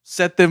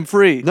 set them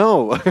free.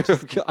 No,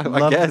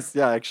 I guess.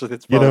 Yeah, actually,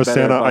 that's You probably know,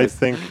 better Santa.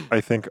 advice.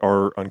 I think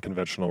our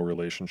unconventional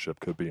relationship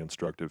could be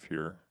instructive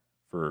here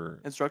for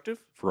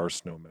our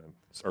snowman,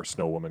 our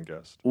snow woman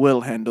guest.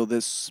 We'll handle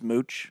this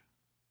smooch.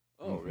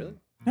 Oh, really?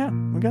 Yeah,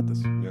 we got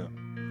this. Yeah.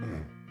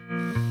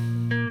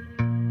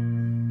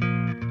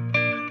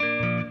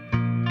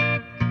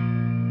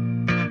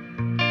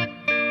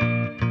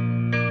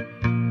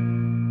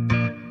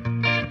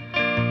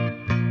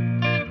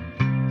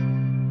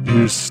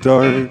 You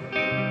start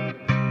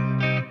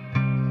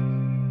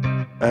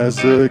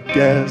as a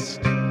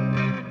guest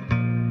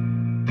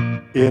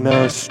in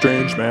a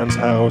strange man's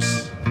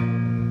house.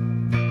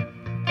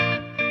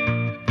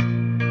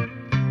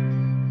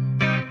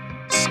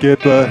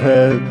 Skip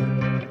ahead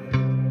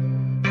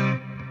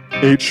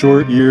 8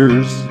 short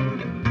years.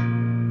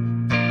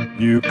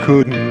 You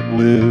couldn't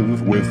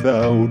live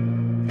without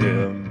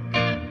him.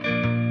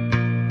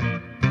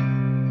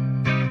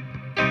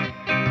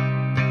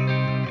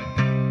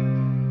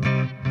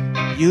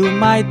 You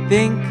might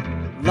think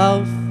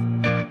love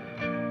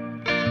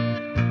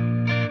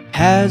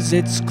has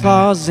its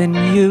claws in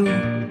you,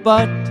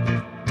 but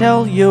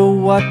tell you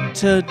what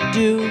to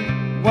do,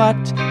 what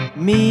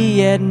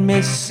me and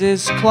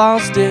Mrs.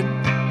 Claus did.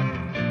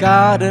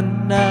 Got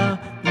in a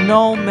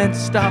gnome and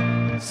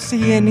stopped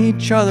seeing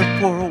each other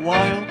for a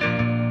while.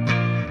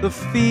 The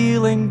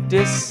feeling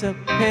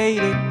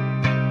dissipated.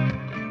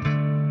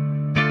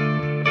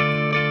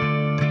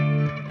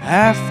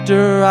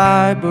 After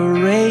I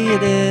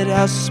berated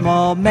a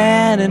small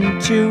man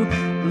into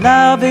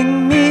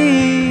loving me.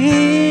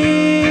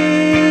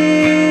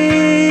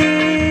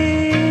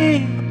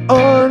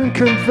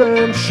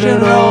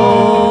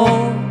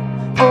 Unconventional.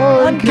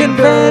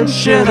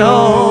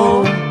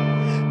 Unconventional.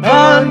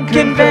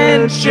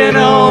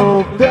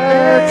 Unconventional.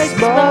 That's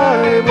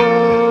my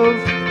love.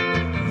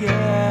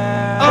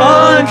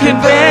 Yeah.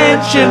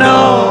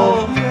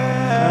 Unconventional.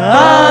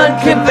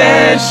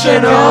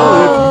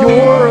 Unconventional. If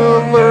you're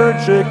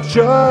allergic,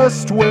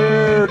 just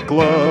wear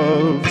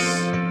gloves.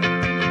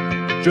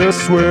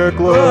 Just wear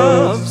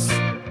gloves.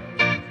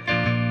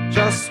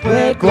 Just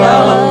wear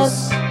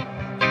gloves.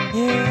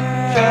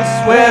 Yeah.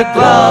 Just wear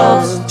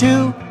gloves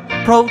to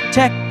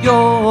protect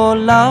your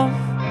love.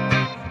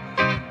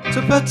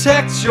 To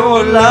protect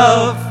your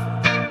love.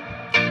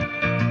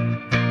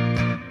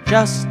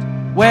 Just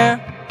wear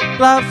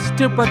gloves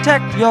to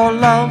protect your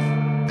love.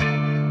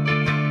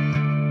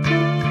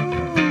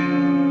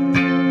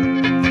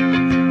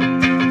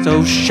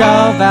 So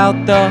shove out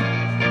the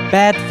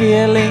bad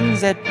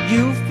feelings that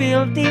you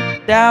feel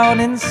deep down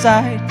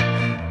inside.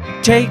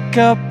 Take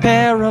a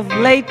pair of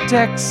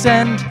latex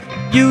and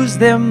use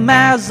them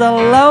as a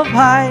love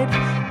hide.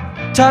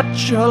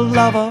 Touch your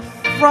lover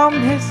from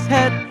his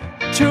head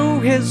to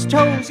his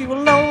toes. You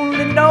will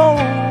only know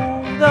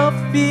the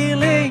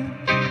feeling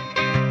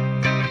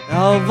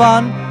of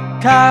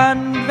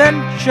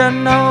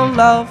unconventional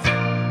love.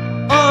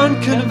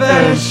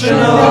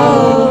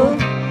 Unconventional.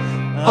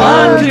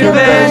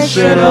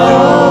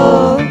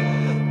 Unconventional.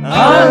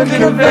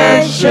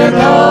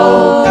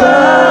 Unconventional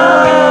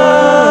love.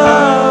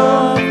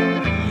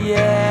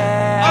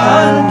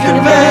 Yeah.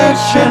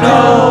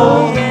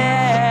 Unconventional.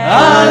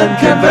 Yeah.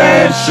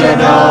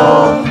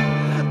 Unconventional.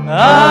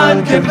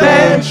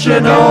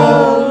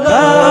 Unconventional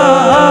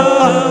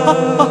love.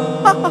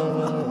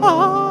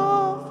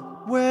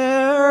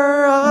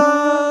 Wear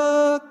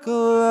a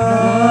glove.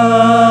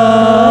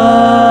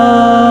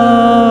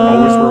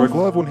 Always wear a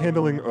glove when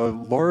handling a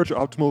large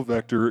optimal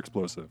vector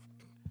explosive.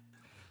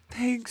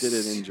 Thanks,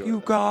 Didn't enjoy you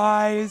that.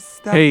 guys.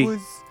 That Hey. was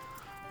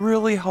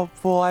really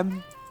helpful.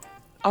 I'm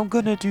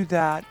gonna do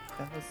that.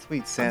 That was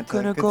sweet, Santa.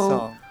 gonna Good go-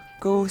 song.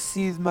 Go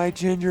see my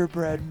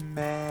gingerbread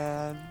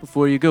man.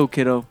 Before you go,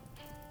 kiddo,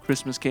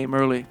 Christmas came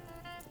early.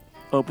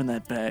 Open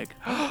that bag.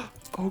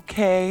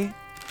 Okay.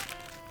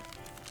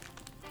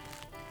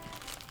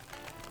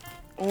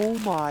 Oh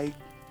my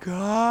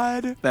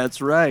god.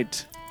 That's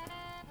right.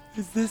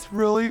 Is this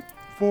really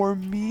for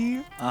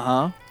me?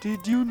 Uh-huh.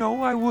 Did you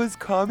know I was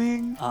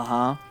coming?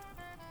 Uh-huh.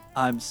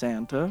 I'm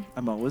Santa.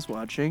 I'm always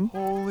watching.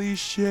 Holy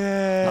shit.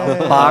 A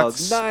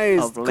box nice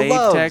of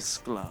latex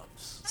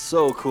gloves.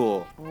 So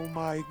cool. Oh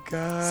my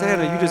god.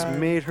 Santa, you just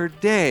made her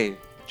day.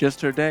 Just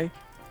her day.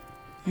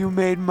 You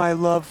made my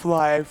love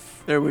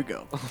life. There we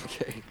go.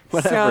 Okay,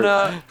 whatever.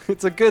 Santa,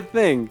 It's a good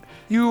thing.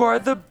 you are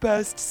the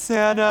best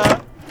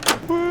Santa.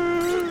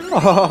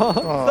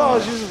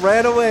 Oh, she just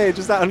ran away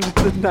just out into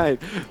the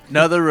night.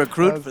 Another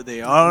recruit for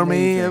the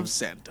army amazing. of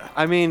Santa.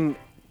 I mean,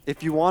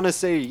 if you want to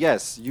say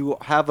yes, you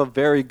have a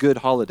very good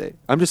holiday.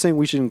 I'm just saying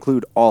we should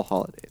include all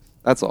holidays.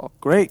 That's all.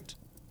 Great.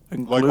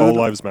 Like all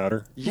lives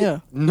matter. Yeah.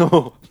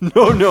 No.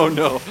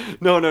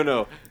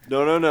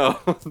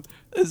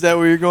 Is that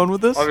where you're going with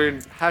this? I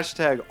mean,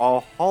 hashtag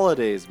all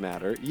holidays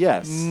matter.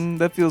 Yes.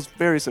 That feels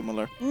very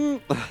similar.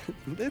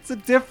 It's a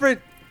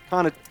different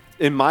kind of.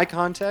 In my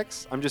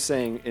context, I'm just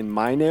saying in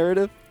my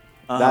narrative,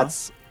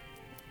 that's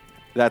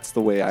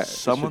the way I.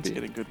 Someone's it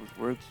should be. getting good with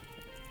words.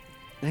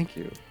 Thank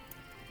you.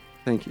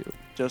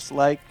 Just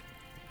like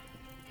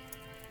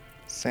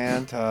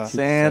Santa.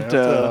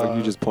 Santa.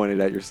 You just pointed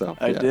at yourself.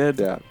 I did.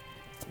 Yeah.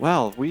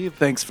 Well,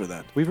 Thanks for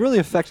that. we've really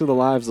affected the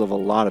lives of a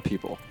lot of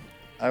people.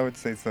 I would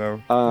say so.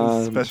 It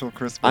was a Um, special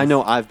Christmas. I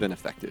know I've been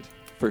affected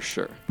for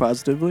sure.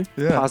 Positively?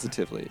 Yeah.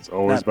 Positively. It's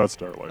always about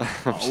Starlight.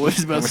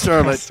 Always about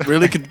Starlight.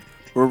 Really could.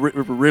 We're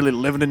really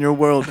living in your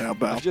world now,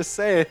 pal. I'm just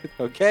saying.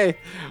 Okay.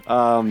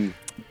 Can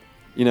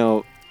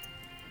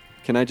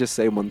I just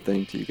say one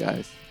thing to you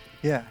guys?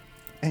 Yeah.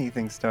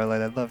 Anything,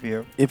 Starlight. I love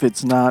you. If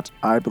it's not,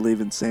 I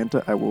believe in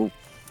Santa, I will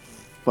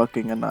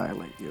fucking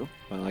annihilate you.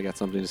 Well, I got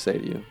something to say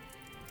to you.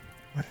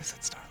 What is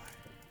it, Starlight?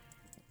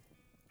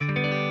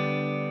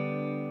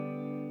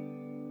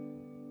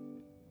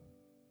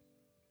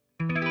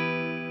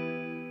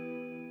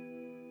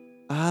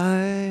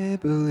 I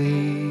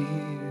believe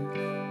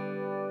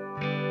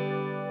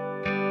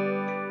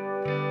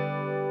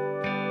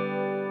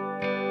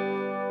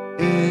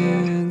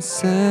in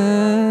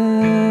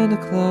Santa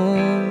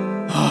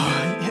Claus.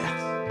 Oh,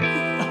 yes.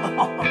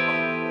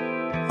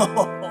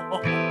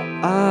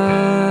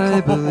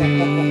 I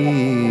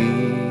believe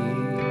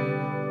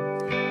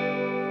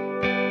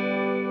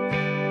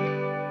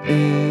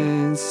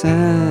in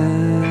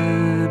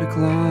Santa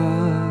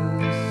Claus.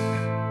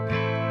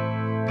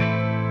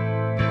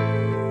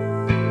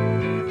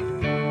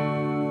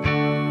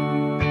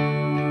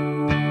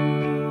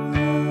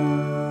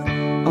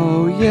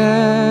 Oh,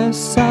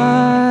 yes,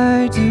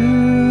 I do.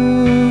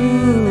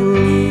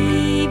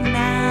 Believe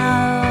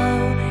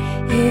now,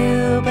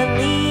 you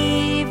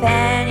believe,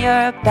 and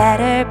you're a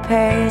better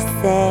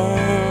person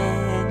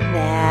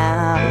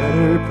now.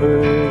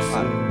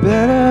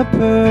 Better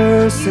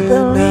person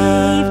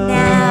Believe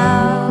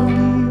now,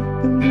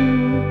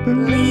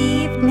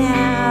 believe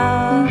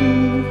now,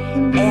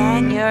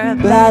 and you're a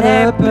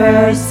better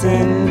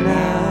person now.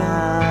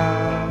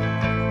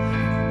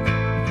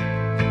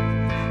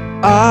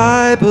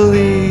 I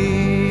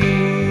believe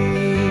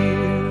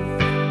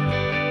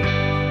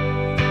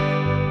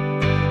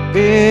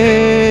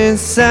in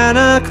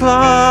Santa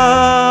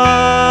Claus.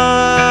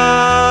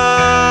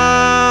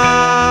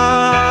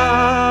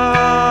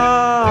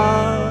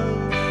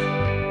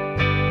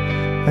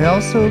 I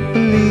also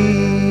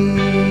believe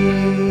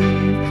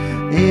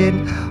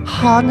in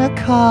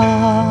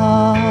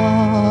Hanukkah.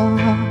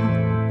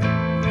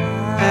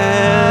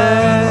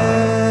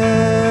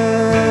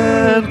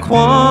 And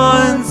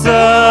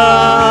Kwanzaa.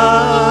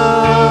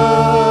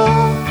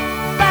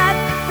 But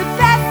the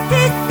best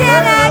is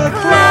Santa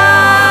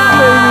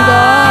Claus.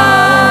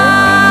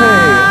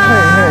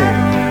 Hey.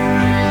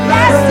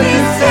 Best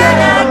is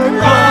Santa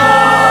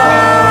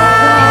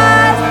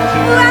Claus.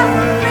 Who else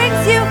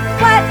brings you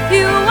what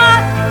you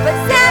want but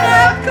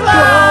Santa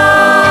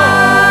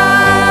Claus?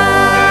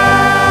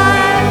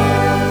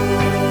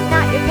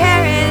 Not your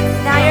parents,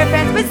 not your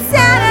friends, but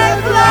Santa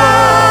Claus.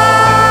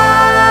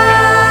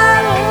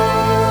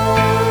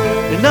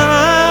 And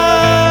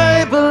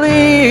I believe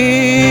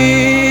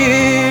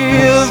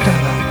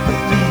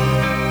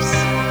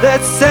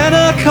that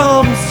Santa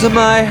comes to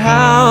my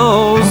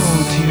house,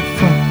 To your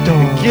front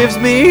door. gives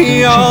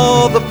me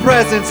all the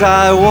presents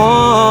I want.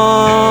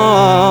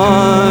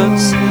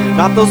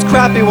 Not those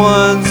crappy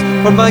ones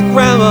from my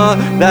grandma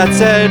that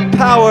said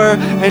power,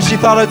 and she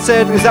thought it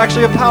said it was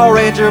actually a Power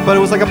Ranger, but it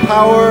was like a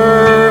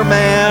Power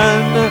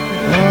Man.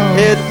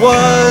 It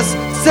was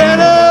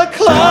Santa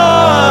Claus.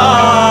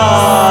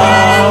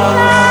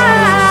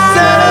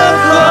 Santa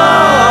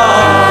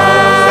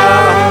Claus.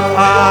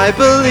 I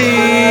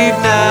believe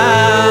now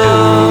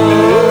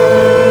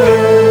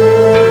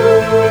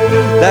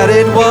that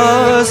it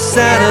was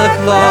Santa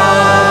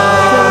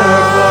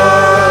Claus.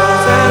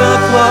 Santa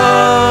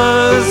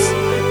Claus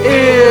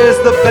is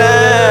the best.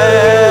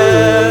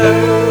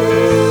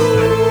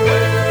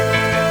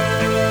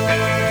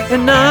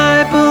 And I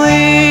believe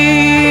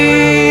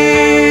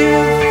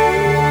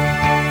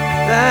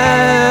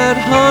that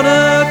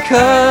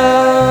Hanukkah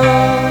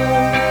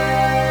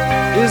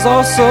is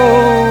also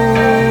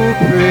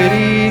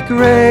pretty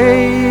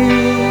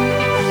great.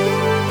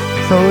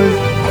 So is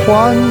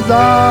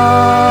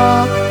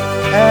Kwanzaa.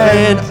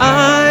 And I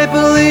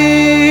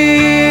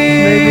believe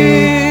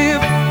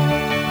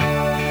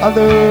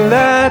Other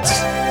that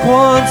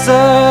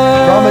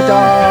Kwanzaa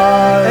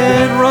Ramadan.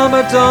 and Ramadan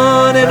are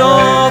done in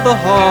all the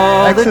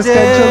holidays.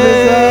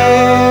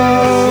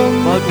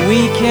 But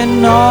we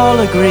can all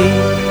agree.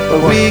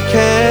 We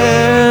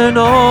can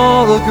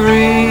all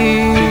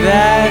agree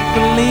that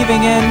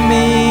believing in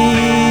me.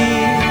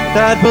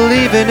 That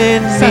believing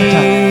in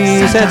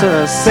me.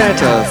 Santa,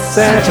 Santa,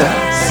 Santa,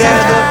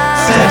 Santa,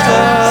 Santa,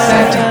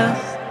 Santa,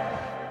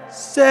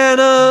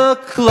 Santa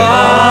Claus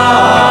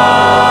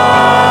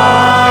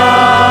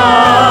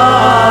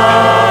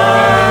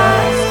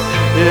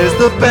is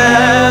the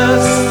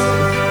best.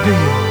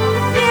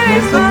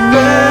 Is the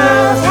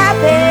best.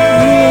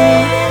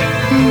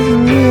 He's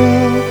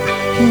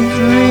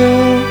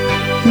real.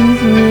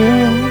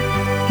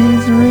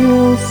 He's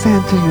real.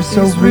 Santa, you're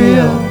so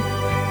real.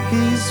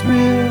 He's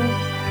real.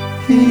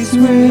 He's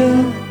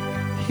real.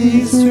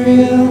 He's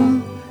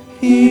real.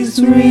 He's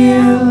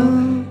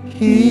real.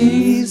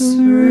 He's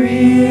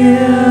real.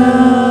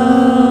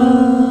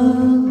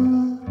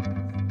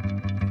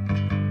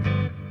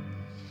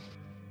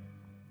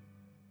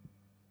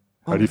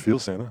 How do you feel,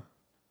 Santa?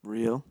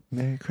 Real.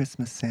 Merry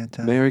Christmas,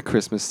 Santa. Merry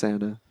Christmas,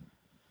 Santa.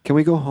 Can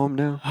we go home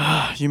now?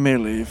 You may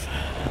leave.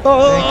 Thank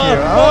you.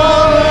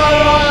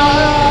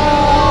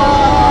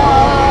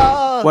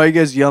 Why are you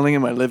guys yelling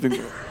in my living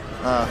room?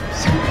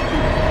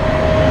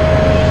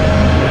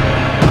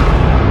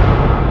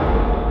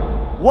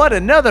 What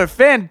another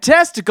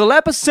fantastical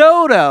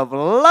episode of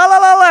La La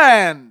La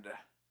Land!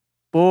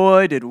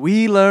 Boy, did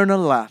we learn a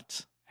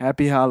lot.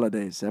 Happy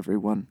holidays,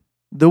 everyone.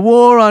 The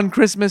war on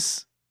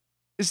Christmas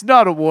is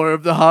not a war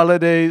of the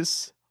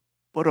holidays,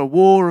 but a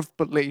war of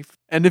belief.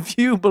 And if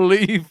you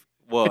believe...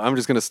 Whoa, I'm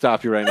just going to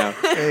stop you right now.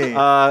 Hey.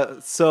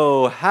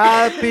 So,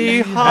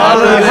 happy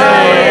holidays!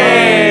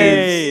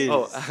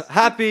 Oh,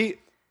 happy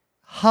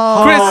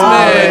Christmas!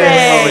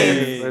 Oh,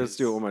 wait, let's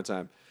do it one more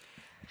time.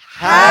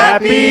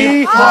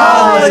 Happy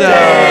holidays!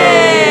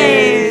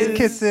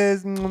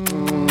 Kisses.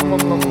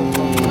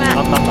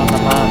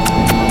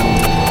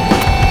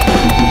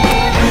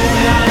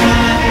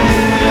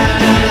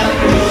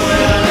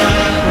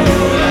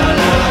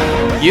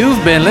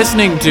 You've been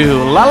listening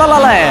to La La La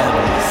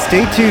Land.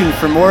 Stay tuned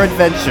for more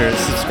adventures.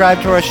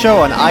 Subscribe to our show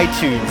on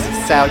iTunes,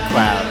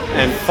 SoundCloud.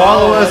 And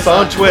follow us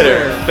on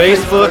Twitter,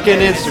 Facebook,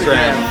 and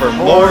Instagram for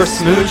more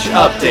Smooch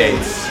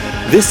updates.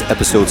 This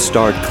episode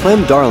starred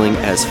Clem Darling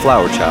as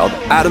Flower Child,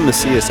 Adam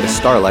Macias as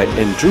Starlight,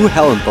 and Drew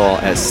Hellenthal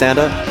as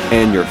Santa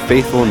and your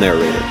faithful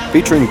narrator,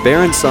 featuring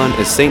Baron Sun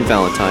as Saint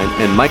Valentine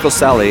and Michael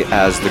Saleh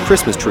as the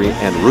Christmas Tree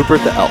and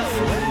Rupert the Elf,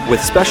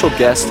 with special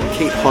guest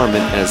Kate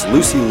Harmon as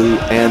Lucy Liu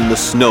and the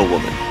Snow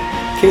Woman.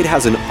 Kate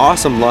has an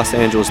awesome Los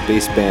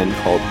Angeles-based band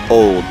called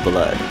Old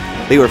Blood.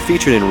 They were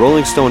featured in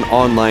Rolling Stone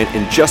Online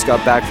and just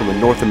got back from a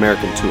North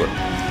American tour.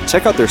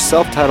 Check out their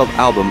self-titled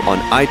album on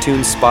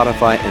iTunes,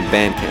 Spotify, and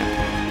Bandcamp.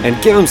 And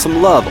give them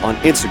some love on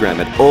Instagram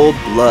at Old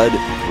Blood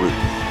Group.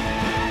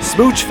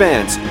 Smooch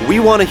fans, we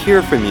want to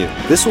hear from you.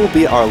 This will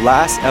be our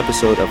last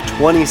episode of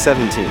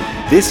 2017.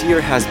 This year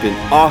has been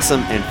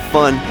awesome and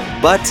fun,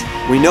 but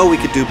we know we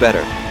could do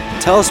better.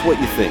 Tell us what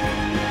you think.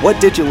 What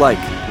did you like?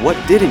 What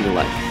didn't you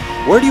like?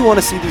 Where do you want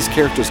to see these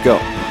characters go?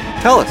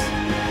 Tell us.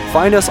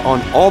 Find us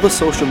on all the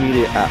social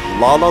media at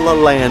La La La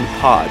Land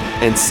Pod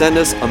and send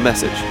us a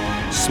message.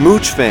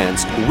 Smooch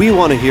fans, we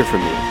want to hear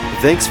from you.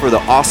 Thanks for the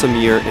awesome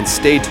year and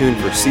stay tuned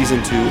for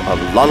season 2 of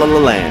La La La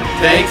Land.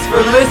 Thanks for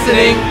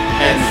listening,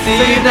 and see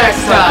you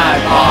next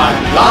time on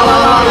La La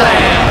La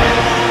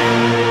Land.